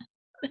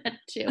 That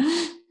too.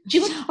 She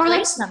looks great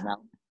in them,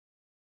 though.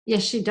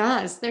 Yes, she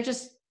does. They're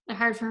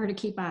hard for her to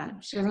keep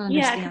on. She doesn't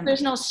understand. Yeah, because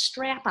there's no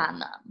strap on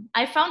them.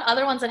 I found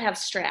other ones that have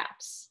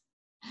straps.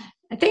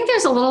 I think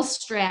there's a little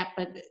strap,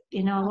 but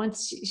you know,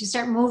 once you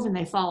start moving,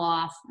 they fall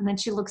off, and then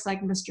she looks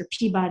like Mr.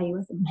 Peabody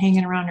with them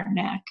hanging around her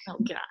neck.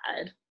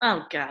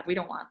 Oh God, we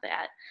don't want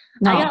that.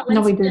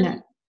 No, we do not.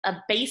 A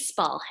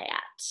baseball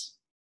hat,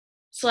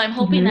 so I'm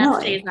hoping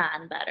that stays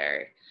on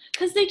better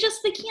because they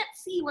can't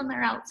see when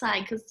they're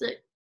outside because the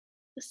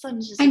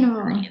sun's just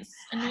nice.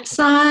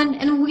 Sun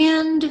and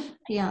wind.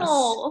 Yes.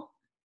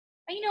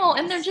 I know,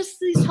 and they're just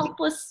these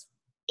helpless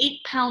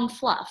 8-pound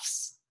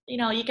fluffs. You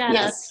know, you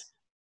gotta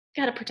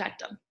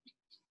protect them.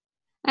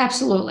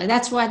 Absolutely.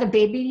 That's why the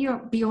baby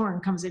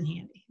Bjorn comes in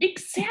handy.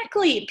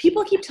 Exactly.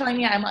 People keep telling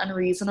me I'm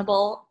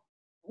unreasonable.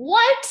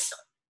 What?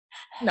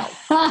 No.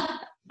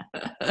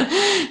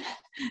 I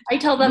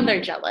tell them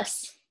they're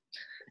jealous.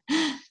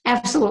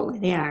 Absolutely,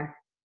 they are.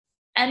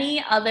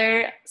 Any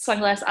other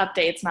sunglass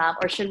updates, Mom?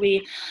 Or should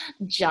we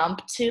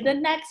jump to the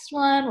next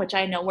one, which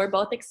I know we're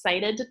both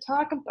excited to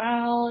talk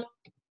about?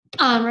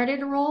 I'm ready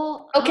to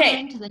roll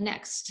on to the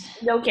next.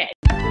 Okay.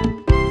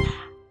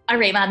 All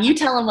right, Mom, you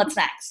tell them what's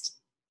next.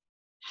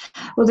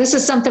 Well, this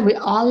is something we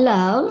all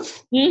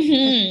love.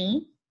 Mm-hmm.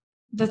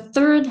 The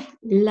Third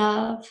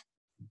Love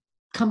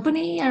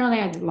company. I don't know,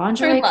 they have a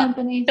lingerie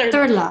company.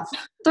 Third Love.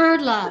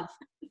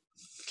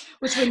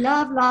 Which we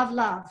love.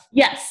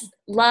 Yes.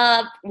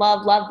 Love.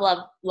 So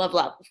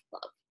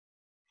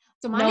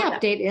my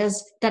update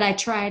is that I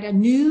tried a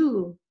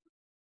new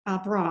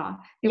bra.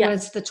 It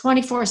was the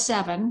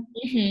 24/7.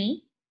 Mm-hmm.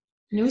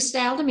 New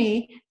style to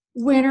me.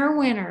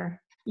 Winner.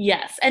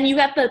 Yes. And you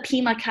got the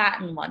Pima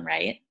cotton one,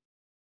 right?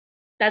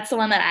 That's the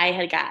one that I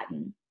had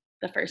gotten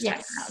the first time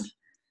around,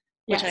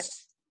 which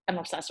Yes. I'm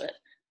obsessed with.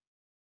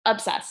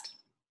 Obsessed.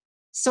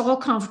 So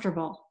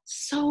comfortable.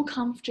 So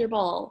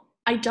comfortable.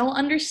 I don't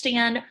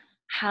understand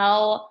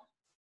how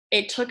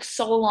it took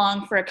so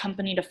long for a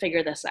company to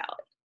figure this out.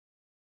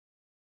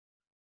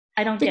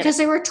 I don't get Because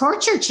it. they were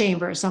torture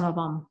chambers, some of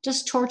them.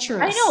 Just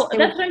torturous. I know. They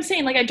That's would- what I'm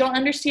saying. Like, I don't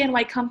understand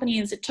why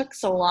companies, it took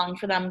so long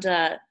for them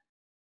to,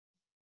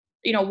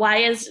 why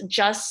is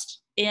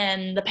just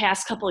in the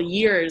past couple of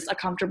years a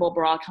comfortable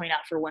bra coming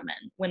out for women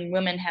when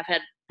women have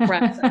had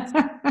breasts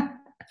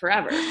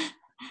forever?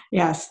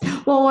 Yes.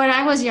 Well, when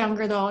I was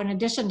younger, though, in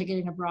addition to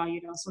getting a bra,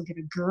 you'd also get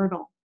a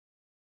girdle.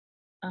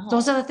 Oh.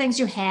 Those are the things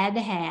you had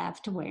to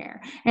have to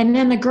wear. And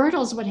then the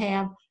girdles would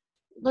have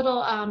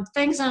little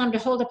things on them to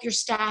hold up your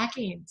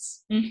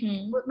stockings.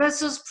 Mm-hmm.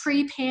 This was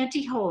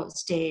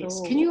pre-pantyhose days.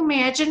 Oh. Can you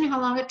imagine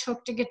how long it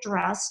took to get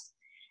dressed?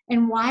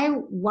 And why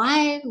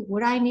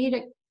would I need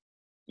a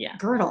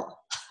girdle?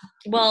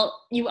 Well,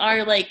 you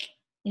are like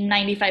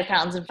 95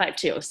 pounds and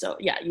 5'2", so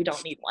yeah, you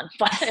don't need one.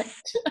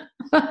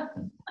 But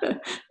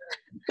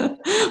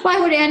why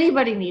would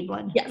anybody need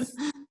one? Yes.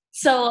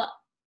 So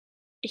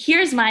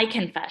here's my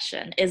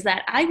confession, is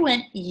that I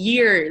went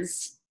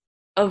years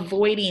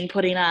avoiding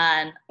putting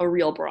on a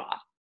real bra.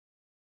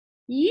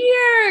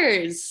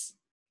 Years.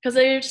 Because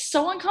they're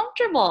so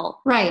uncomfortable.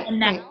 Right. And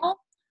now right.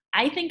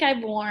 I think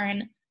I've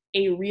worn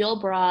a real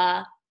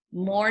bra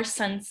more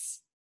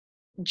since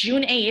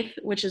June 8th,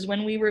 which is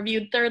when we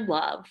reviewed Third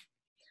Love.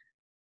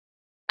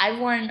 I've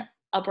worn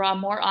a bra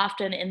more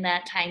often in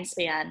that time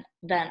span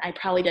than I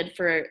probably did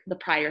for the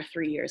prior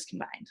 3 years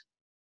combined.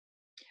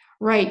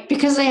 Right,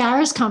 because they are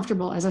as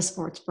comfortable as a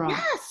sports bra.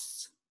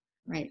 Yes.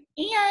 Right.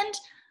 And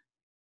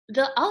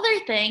the other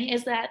thing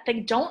is that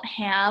they don't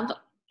have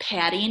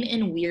padding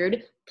in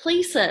weird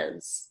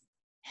places.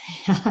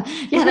 Yeah,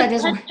 that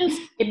is.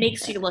 It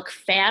makes you look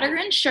fatter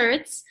in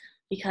shirts,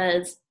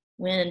 because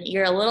when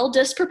you're a little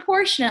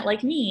disproportionate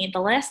like me, the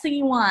last thing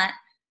you want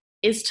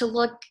is to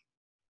look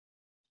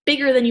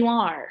bigger than you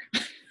are.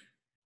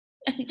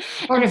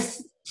 Or to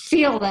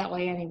feel that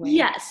way anyway.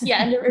 Yes,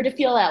 yeah, or to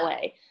feel that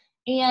way.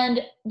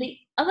 And the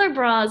other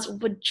bras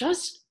would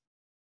just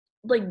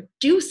like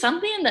do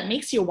something that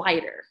makes you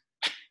wider.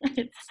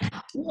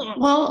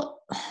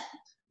 Well,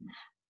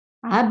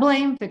 I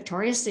blame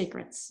Victoria's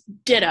Secrets.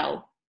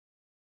 Ditto.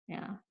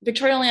 Yeah.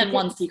 Victoria only had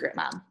one secret,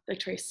 Mom.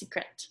 Victoria's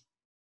Secret.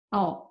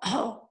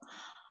 Oh.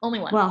 Only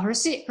one. Well, her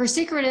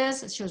secret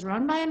is that she was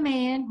run by a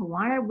man who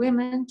wanted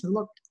women to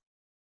look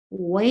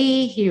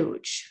way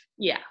huge.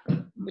 Yeah,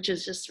 which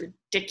is just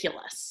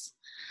ridiculous.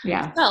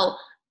 Yeah. So,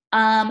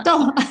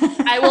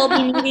 I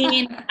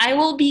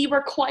will be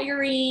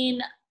requiring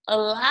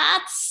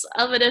lots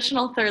of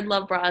additional Third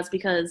Love bras,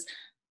 because,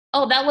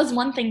 that was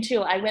one thing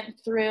too. I went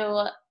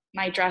through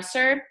my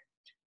dresser,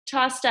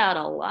 tossed out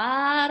a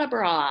lot of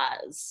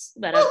bras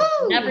that have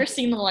never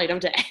seen the light of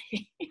day.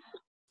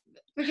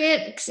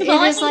 It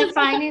is like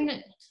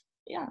finding.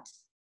 Yeah.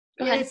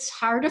 It's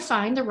hard to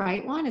find the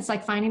right one. It's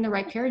like finding the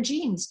right pair of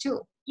jeans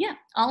too. Yeah.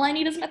 All I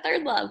need is my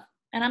Third Love,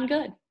 and I'm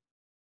good.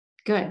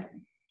 Good.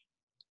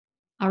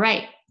 All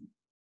right.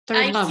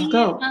 Third Love,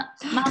 go. Mom,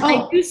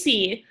 I do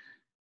see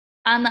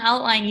on the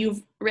outline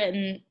you've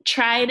written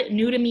tried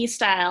new to me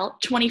style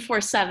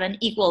 24/7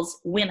 equals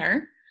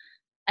winner.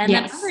 And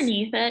then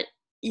underneath it,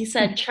 you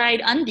said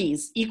tried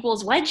undies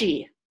equals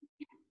wedgie.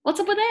 What's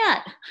up with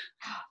that?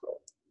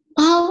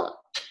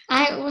 Well,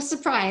 I was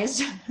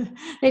surprised.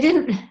 They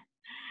didn't.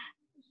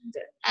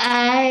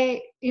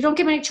 You don't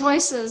get many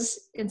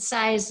choices in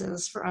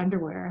sizes for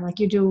underwear like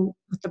you do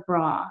with the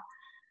bra,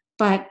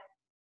 but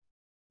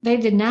they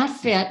did not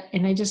fit,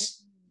 and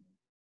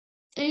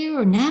they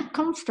were not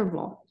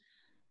comfortable.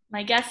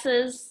 My guess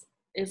is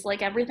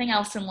like everything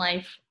else in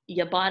life,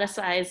 you bought a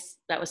size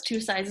that was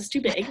 2 sizes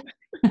too big.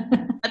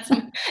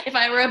 If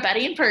I were a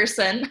betting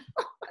person,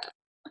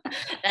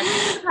 that's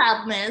what the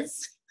problem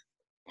is.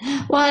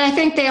 Well, I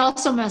think they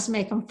also must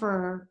make them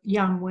for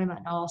young women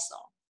also.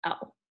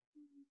 Oh,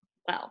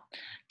 well.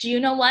 Do you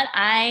know what?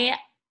 I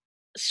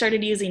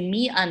started using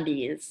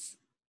MeUndies,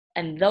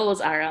 and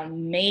those are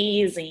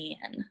amazing.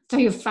 So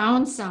you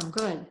found some.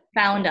 Good.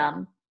 Found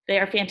them. They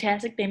are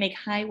fantastic. They make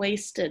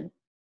high-waisted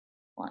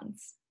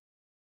ones.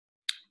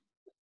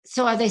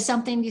 So are they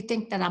something you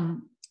think that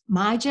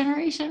my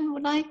generation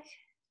would like?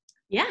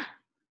 Yeah.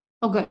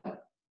 Oh, good.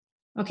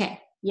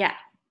 Okay. Yeah.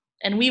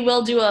 And we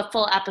will do a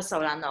full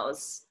episode on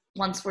those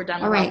once we're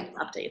done with all the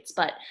updates.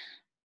 But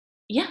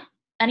yeah.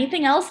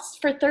 Anything else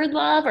for Third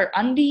Love or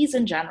undies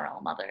in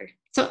general, Mother?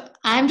 So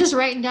I'm just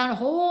writing down a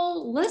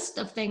whole list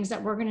of things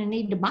that we're going to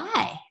need to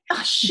buy.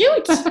 Oh,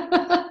 shoot.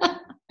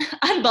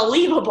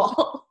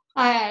 Unbelievable.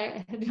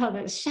 I know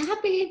the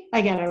shopping.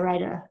 I got to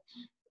write a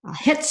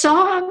hit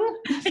song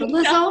for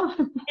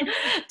Lizzo.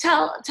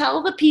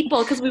 Tell the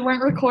people, because we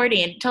weren't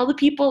recording, tell the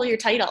people your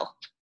title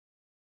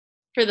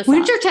for the song.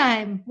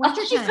 Wintertime.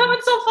 She's coming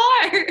so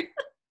far.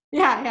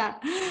 Yeah.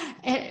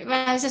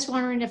 I was just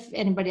wondering if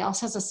anybody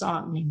else has a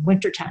song named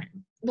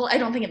Wintertime. Well, I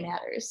don't think it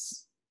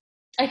matters.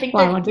 I think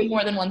Well, I there want could be to-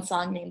 more than one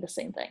song named the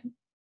same thing.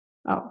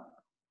 Oh,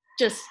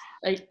 Just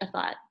a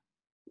thought.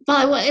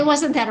 well, it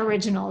wasn't that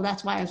original.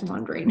 That's why I was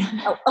wondering.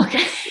 Oh,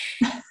 okay.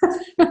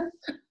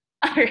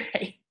 All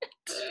right.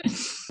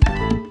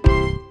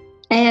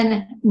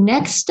 And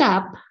next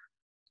up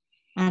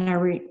on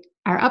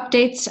our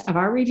updates of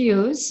our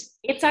reviews.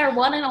 It's our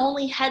one and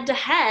only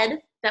head-to-head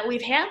that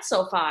we've had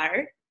so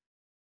far.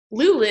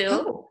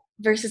 Lulu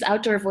versus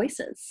Outdoor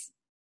Voices.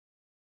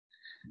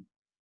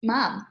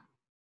 Mom,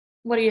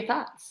 what are your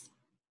thoughts?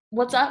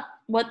 What's up?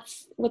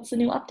 What's the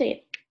new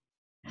update?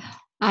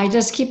 I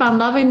just keep on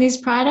loving these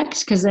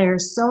products because they're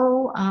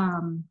so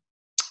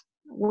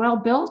well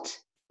built.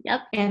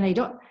 Yep. And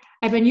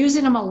I've been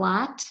using them a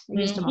lot. I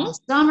used them all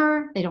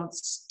summer. They don't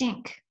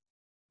stink.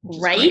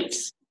 Right?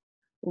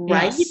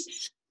 Right?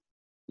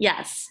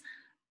 Yes.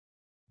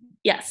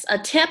 Yes. A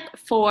tip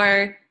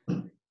for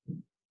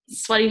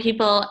sweaty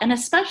people, and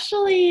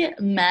especially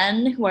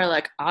men who are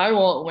like, I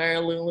won't wear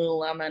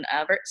Lululemon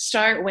ever.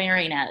 Start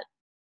wearing it.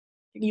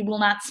 You will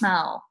not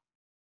smell.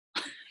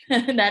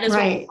 That is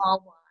what we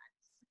all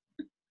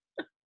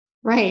want.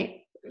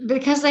 Right.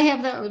 Because they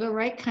have the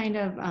right kind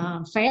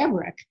of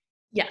fabric.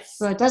 Yes.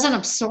 So it doesn't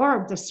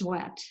absorb the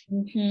sweat.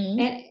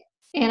 Mm-hmm.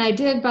 And I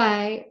did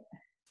buy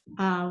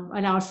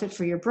an outfit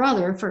for your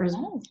brother for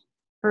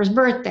his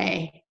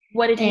birthday.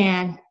 What did he?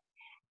 And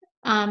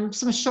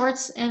some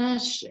shorts and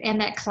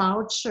that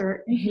cloud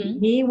shirt. Mm-hmm.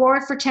 He wore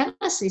it for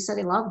tennis. He said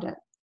he loved it.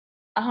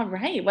 All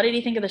right. What did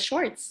he think of the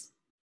shorts?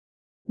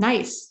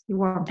 Nice. He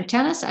wore them for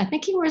tennis. I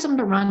think he wears them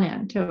to run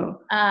in too.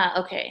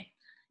 Okay.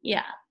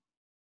 Yeah.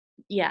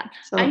 Yeah.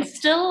 So, I'm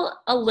still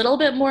a little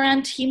bit more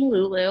on Team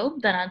Lulu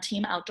than on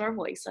Team Outdoor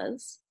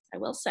Voices, I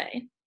will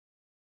say.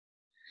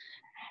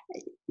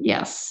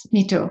 yes,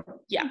 me too.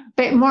 Yeah.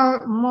 But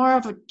more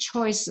of a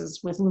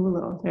choices with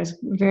Lulu. There's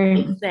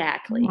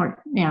Exactly.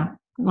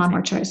 A lot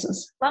more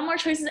choices. A lot more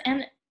choices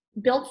and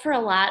built for a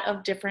lot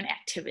of different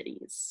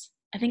activities.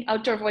 I think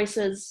Outdoor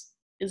Voices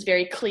is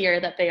very clear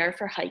that they are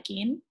for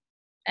hiking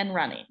and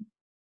running.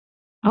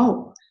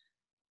 Oh,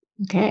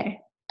 okay.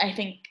 I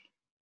think,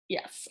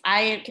 yes,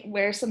 I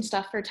wear some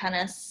stuff for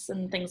tennis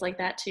and things like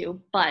that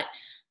too. But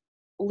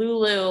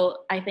Lulu,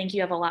 I think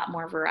you have a lot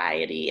more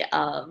variety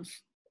of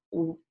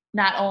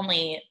not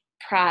only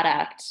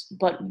product,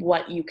 but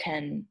what you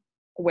can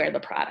wear the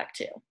product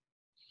to.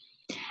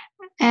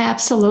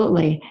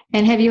 Absolutely.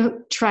 And have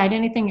you tried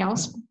anything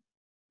else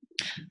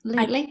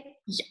lately?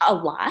 A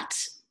lot.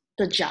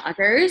 The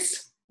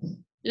joggers.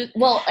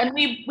 Well, and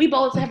we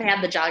both have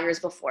had the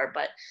joggers before,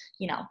 but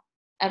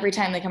every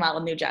time they come out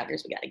with new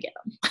joggers, we got to get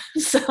them.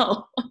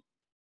 So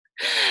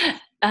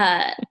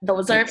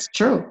those are It's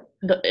true.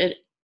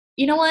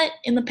 You know what?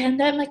 In the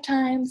pandemic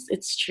times,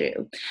 it's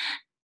true.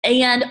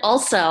 And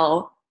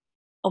also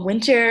a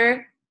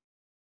winter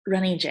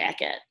running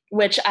jacket,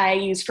 which I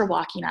use for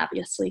walking,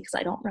 obviously, because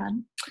I don't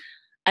run.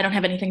 I don't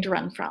have anything to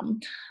run from.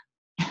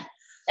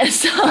 And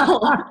so,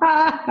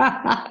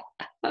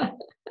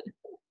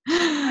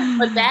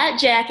 but that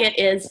jacket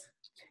is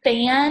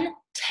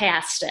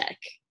fantastic.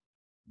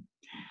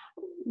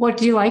 What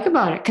do you like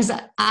about it? Because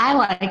I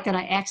like that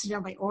I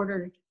accidentally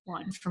ordered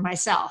one for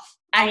myself.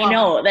 I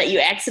know that you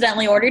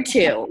accidentally ordered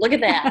two. Look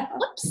at that.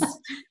 Whoops.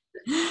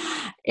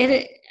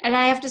 And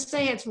I have to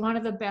say it's one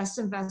of the best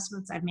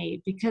investments I've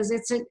made because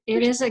it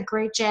is a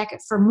great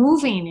jacket for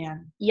moving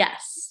in.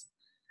 Yes.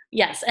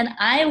 Yes. And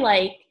I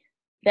like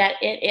that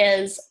it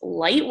is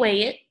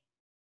lightweight,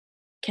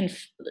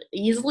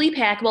 easily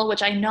packable,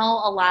 which I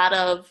know a lot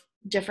of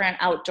different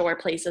outdoor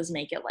places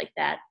make it like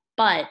that.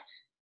 But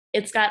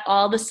it's got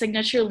all the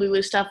signature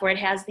Lulu stuff where it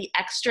has the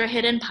extra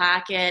hidden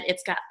pocket.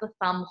 It's got the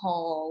thumb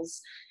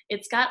holes.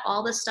 It's got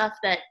all the stuff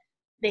that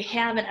they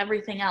have in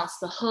everything else.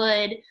 The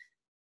hood.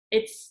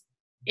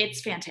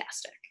 It's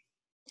fantastic.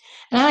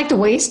 And I like the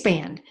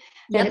waistband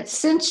that Yep. it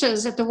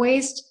cinches at the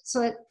waist so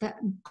that the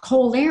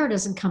cold air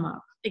doesn't come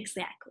up.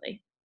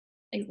 Exactly.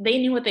 They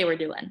knew what they were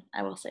doing.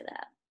 I will say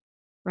that.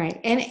 Right.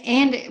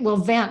 And it will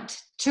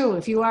vent too.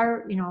 If you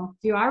are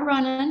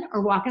running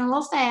or walking a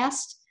little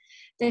fast,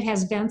 it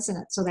has vents in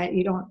it so that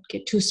you don't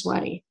get too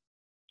sweaty.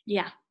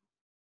 Yeah.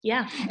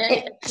 Yeah.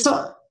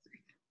 So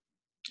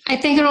I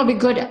think it'll be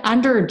good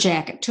under a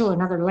jacket too,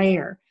 another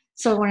layer.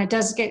 So when it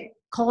does get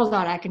cold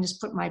out, I can just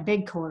put my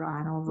big coat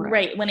on over it.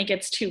 Right, when it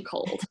gets too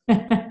cold.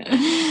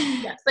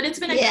 Yes, but it's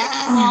been a good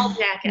small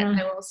jacket,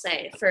 I will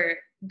say, for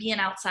being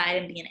outside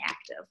and being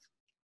active.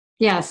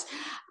 Yes.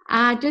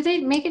 Do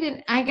they make it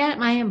in? I got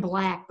mine in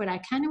black, but I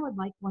kind of would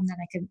like one that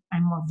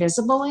I'm more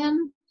visible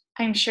in.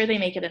 I'm sure they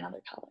make it in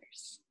other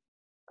colors.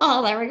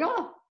 Oh, there we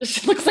go.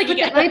 It looks like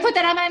Let me put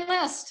that on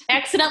my list.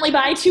 Accidentally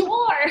buy two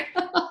more.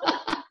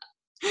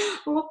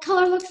 What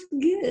color looks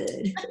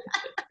good?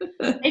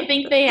 I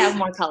think they have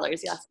more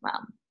colors. Yes,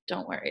 Mom.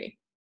 Don't worry.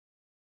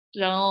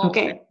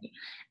 Okay. Worry.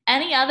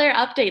 Any other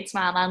updates,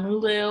 Mom, on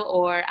Lulu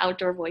or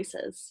Outdoor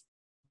Voices?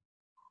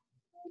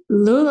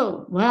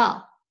 Lulu,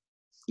 well,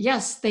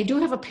 yes, they do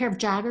have a pair of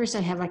joggers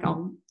that have like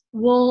a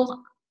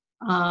wool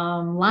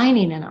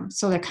lining in them.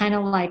 So they're kind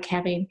of like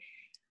having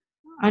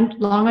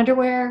long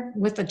underwear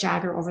with a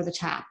jogger over the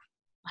top.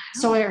 Wow.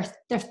 So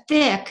they're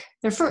thick.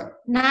 They're for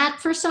not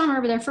for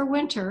summer, but they're for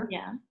winter.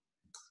 Yeah.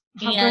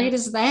 How And great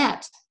is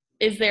that?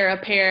 is there a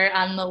pair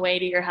on the way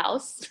to your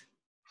house?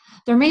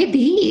 There may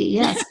be,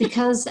 yes,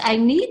 because I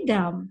need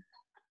them.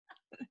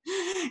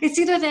 It's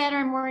either that or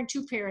I'm wearing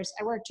 2 pairs.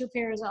 I wear 2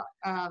 pairs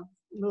of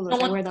Lulu's.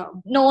 I wear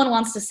them. No one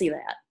wants to see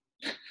that.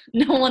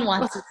 No one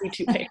wants to see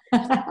 2 pairs.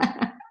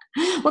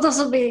 Well, this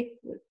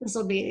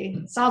will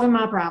be solving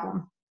my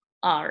problem.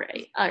 All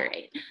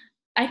right.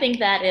 I think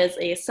that is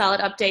a solid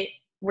update.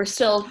 We're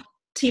still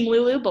Team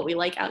Lulu, but we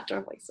like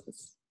outdoor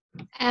voices.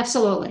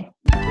 Absolutely.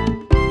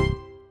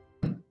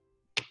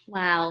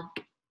 Wow.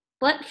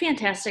 What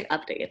fantastic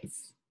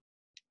updates.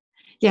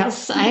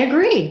 Yes, I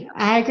agree.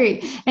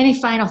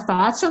 Any final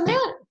thoughts on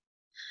that?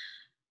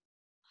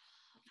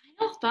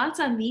 Final thoughts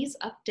on these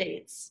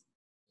updates?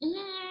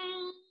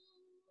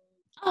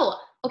 Oh,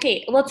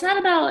 okay. Well, it's not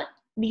about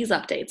these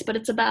updates, but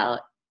it's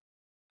about,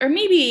 or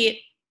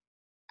maybe,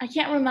 I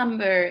can't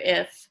remember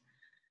if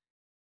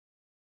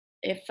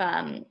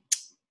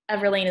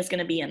Everlane is going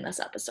to be in this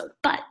episode,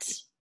 but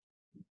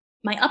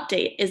my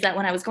update is that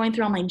when I was going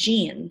through all my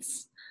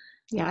jeans,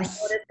 Yes.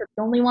 I noticed that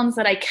the only ones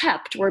that I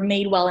kept were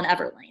Madewell and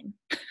Everlane.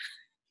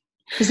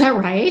 Is that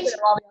right?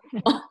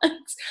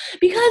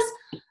 Because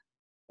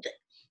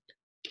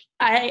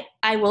I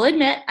will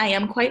admit I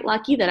am quite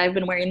lucky that I've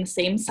been wearing the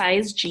same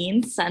size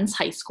jeans since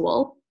high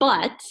school,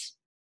 but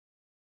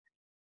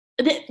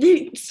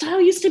the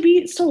style used to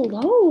be so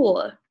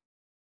low.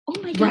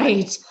 Oh my God.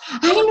 Right.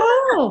 I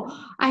know.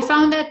 I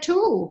found that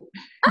too.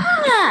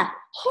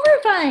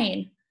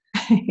 Horrifying.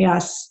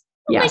 Yes.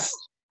 Yes.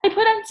 I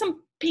put on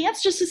some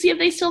pants just to see if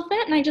they still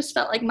fit, and I just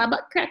felt like my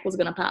butt crack was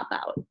going to pop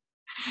out.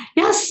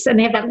 Yes. And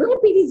they have that little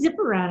bitty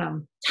zipper on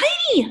them.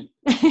 Tiny.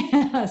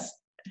 Yes.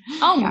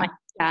 Oh my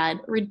God.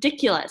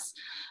 Ridiculous.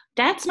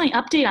 That's my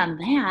update on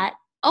that.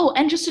 Oh,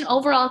 and just an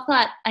overall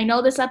thought. I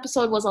know this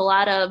episode was a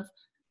lot of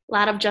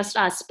just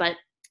us, but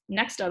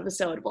next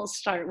episode we'll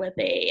start with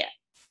a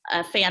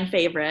fan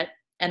favorite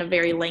and a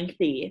very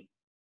lengthy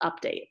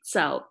update.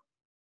 So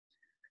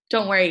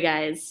don't worry,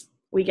 guys.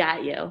 We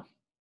got you.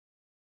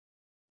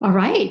 All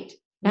right.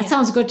 That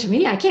sounds good to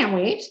me. I can't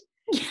wait.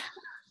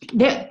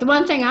 The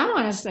one thing I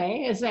want to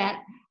say is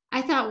that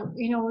I thought,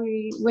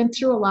 we went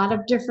through a lot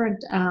of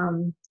different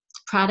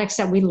products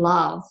that we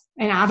love.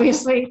 And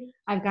obviously,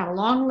 I've got a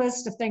long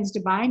list of things to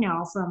buy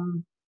now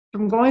from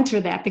going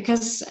through that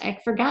because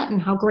I'd forgotten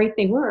how great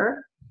they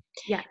were.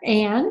 Yeah.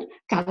 And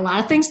got a lot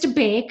of things to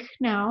bake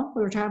now.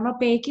 We were talking about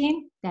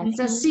baking. That's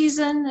a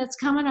season that's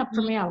coming up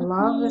for me. I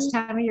love this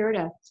time of year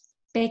to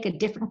bake a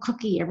different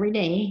cookie every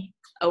day.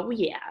 Oh,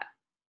 yeah.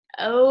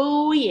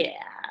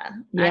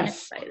 Yes. I'm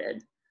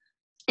excited.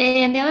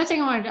 And the other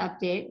thing I wanted to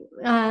update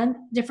on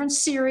different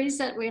series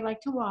that we like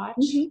to watch.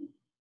 Mm-hmm.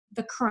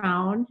 The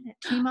Crown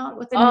came out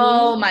with a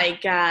Oh new my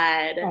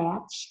God.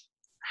 batch.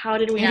 How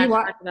did we not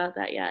talk about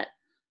that yet?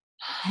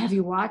 Have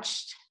you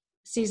watched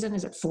season,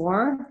 is it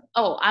 4?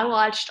 Oh, I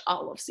watched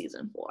all of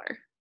season 4.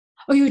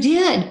 Oh, you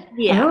did?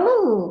 Yeah.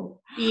 Oh.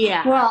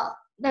 Yeah. Well,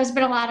 there's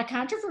been a lot of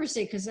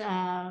controversy because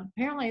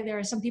apparently there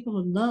are some people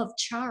who love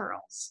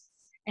Charles.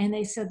 And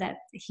they said that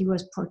he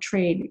was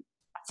portrayed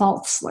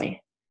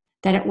falsely,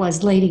 that it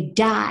was Lady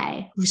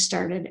Di who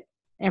started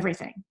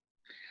everything.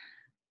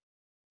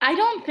 I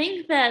don't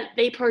think that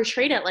they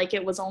portrayed it like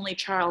it was only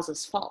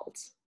Charles's fault,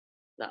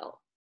 though.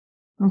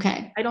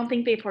 Okay. I don't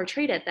think they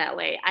portrayed it that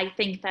way. I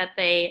think that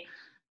they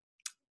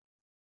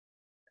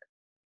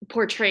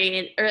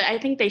I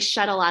think they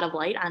shed a lot of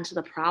light onto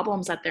the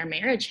problems that their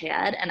marriage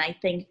had. And I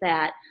think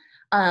that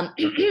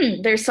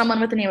there's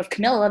someone with the name of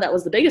Camilla that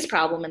was the biggest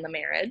problem in the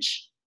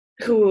marriage,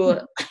 who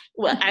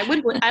I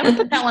would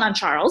put that one on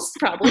Charles,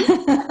 probably.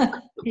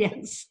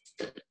 Yes.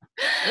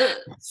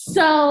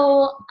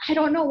 So I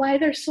don't know why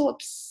they're so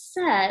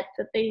upset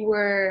that they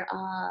were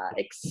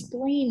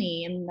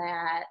explaining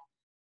that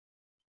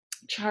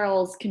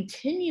Charles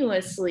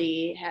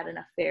continuously had an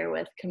affair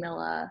with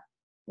Camilla,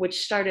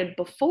 which started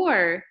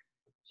before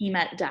he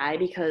met Di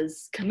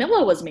because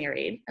Camilla was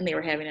married and they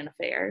were having an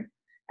affair.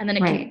 And then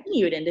it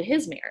continued into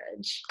his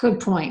marriage. Good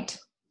point.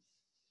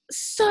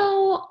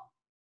 So,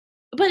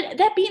 but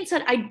that being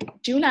said, I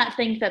do not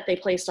think that they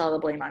placed all the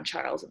blame on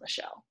Charles in the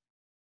show.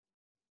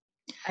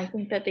 I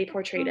think that they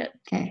portrayed it.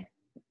 Okay.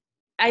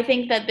 I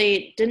think that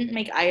they didn't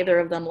make either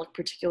of them look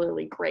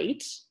particularly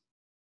great.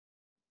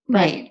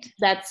 Right.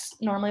 That's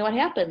normally what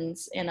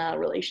happens in a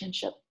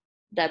relationship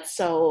that's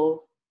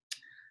so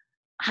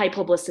high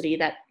publicity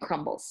that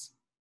crumbles,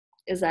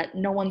 is that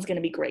no one's going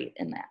to be great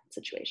in that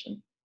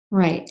situation.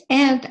 Right.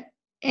 And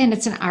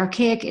it's an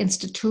archaic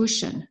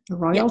institution. The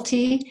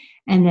royalty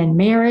and then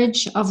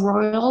marriage of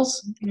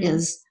royals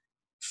is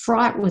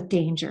fraught with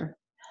danger.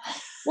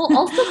 Well,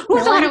 also, Who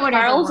thought it would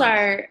Charles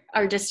are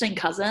distant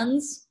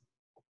cousins.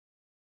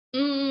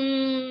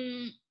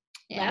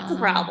 That's a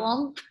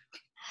problem.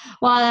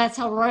 Well, that's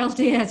how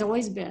royalty has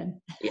always been.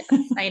 Yes,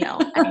 I know.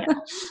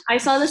 I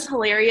saw this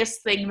hilarious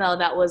thing, though,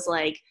 that was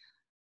like,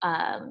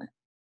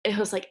 it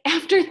was like,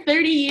 after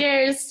 30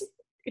 years,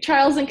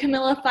 Charles and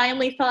Camilla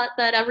finally thought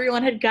that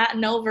everyone had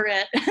gotten over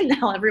it, and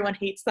now everyone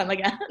hates them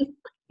again.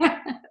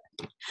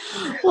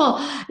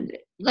 Well,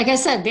 like I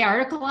said, the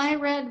article I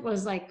read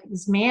was like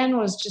this man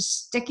was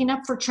just sticking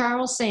up for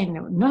Charles, saying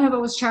that none of it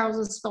was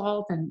Charles's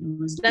fault and it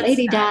was That's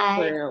Lady not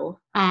Di. true.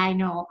 I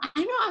know.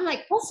 I'm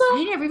like, Also,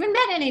 I never even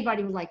met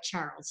anybody who liked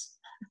Charles.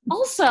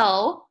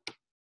 Also,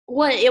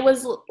 what, it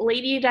was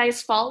Lady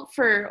Di's fault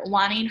for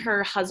wanting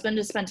her husband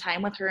to spend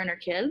time with her and her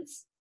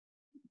kids?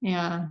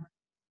 Yeah.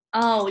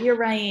 Oh, you're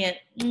right.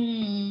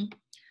 The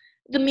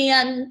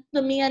man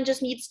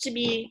just needs to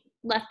be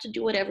left to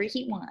do whatever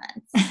he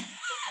wants.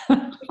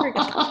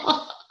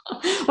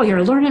 Well,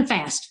 you're learning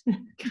fast.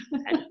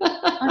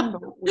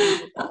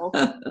 Unbelievable.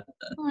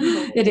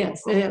 It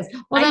is.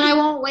 Well, then I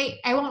won't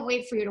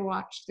wait for you to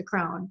watch The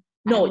Crown.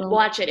 No,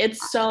 watch it.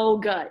 It's so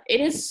good.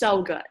 It is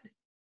so good.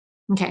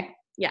 Okay.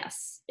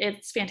 Yes,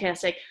 it's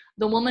fantastic.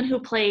 The woman who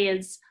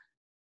plays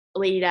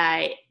Lady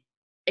Di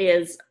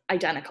is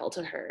identical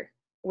to her,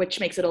 which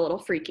makes it a little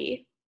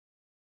freaky.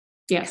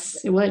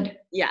 Yes, it would.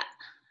 Yeah.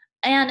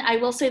 And I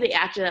will say the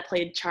actor that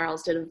played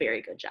Charles did a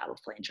very good job of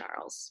playing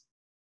Charles.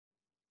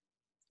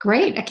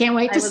 Great. I can't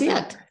wait to see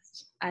it.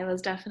 I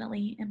was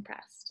definitely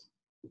impressed.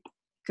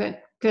 Good.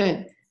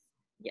 Yes.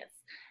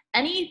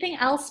 Anything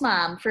else,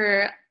 Mom,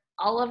 for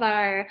all of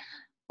our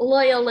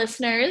loyal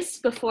listeners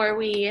before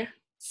we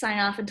sign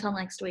off until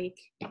next week?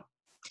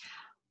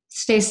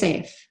 Stay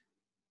safe.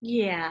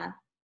 Yeah.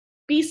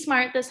 Be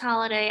smart this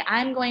holiday.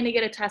 I'm going to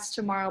get a test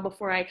tomorrow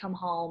before I come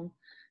home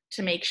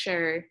to make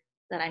sure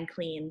that I'm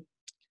clean,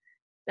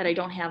 that I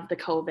don't have the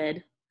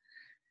COVID.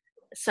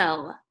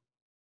 So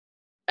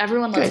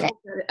everyone, let's hope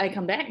that I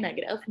come back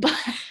negative. But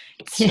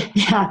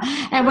yeah,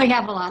 and we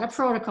have a lot of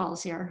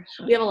protocols here.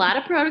 We have a lot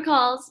of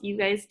protocols. You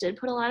guys did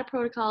put a lot of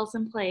protocols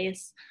in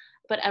place,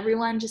 but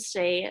everyone just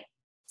stay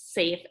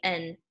safe.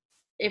 And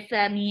if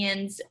that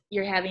means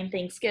you're having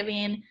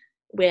Thanksgiving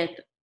with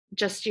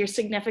just your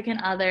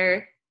significant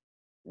other,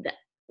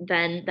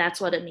 then that's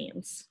what it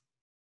means.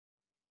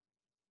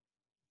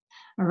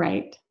 All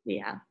right.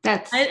 Yeah.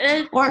 That's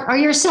or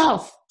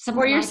yourself.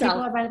 Or yourself.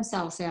 People are by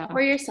themselves, yeah.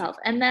 Or yourself.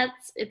 And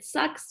it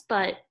sucks,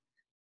 but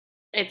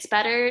it's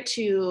better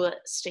to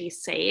stay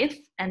safe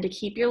and to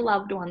keep your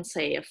loved ones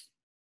safe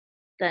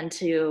than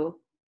to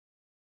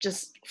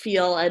just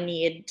feel a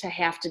need to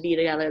have to be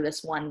together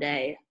this one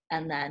day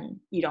and then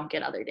you don't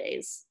get other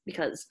days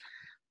because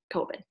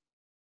COVID.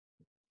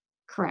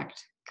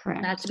 Correct.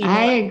 Not to be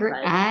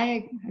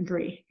I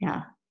agree.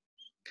 Yeah.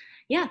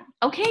 Yeah.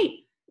 Okay.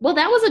 Well,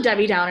 that was a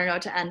Debbie Downer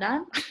note to end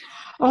on.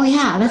 Oh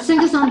yeah, let's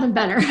think of something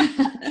better.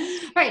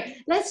 All right,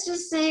 let's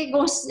just say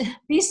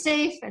be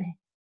safe and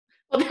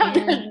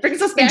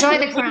brings us back. Enjoy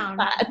The Crown.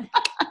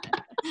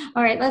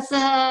 All right, let's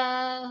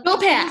go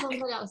Pack.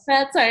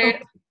 That's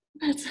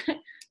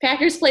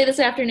Packers play this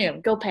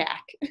afternoon. Go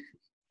Pack.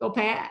 Go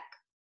Pack.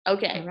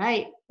 Okay. All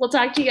right. We'll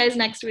talk to you guys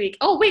next week.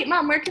 Oh wait,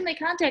 Mom, where can they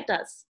contact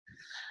us?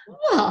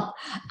 Well,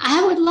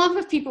 I would love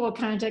if people would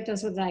contact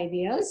us with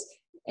ideas.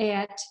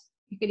 You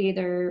could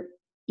either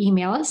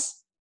email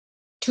us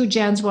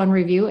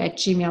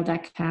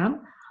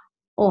 2gens1review@gmail.com,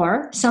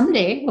 or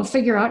someday we'll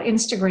figure out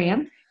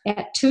Instagram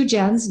at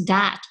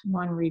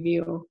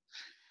 2gens.1review.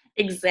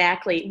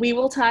 Exactly. We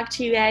will talk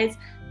to you guys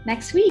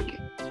next week.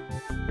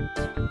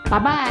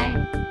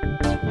 Bye-bye.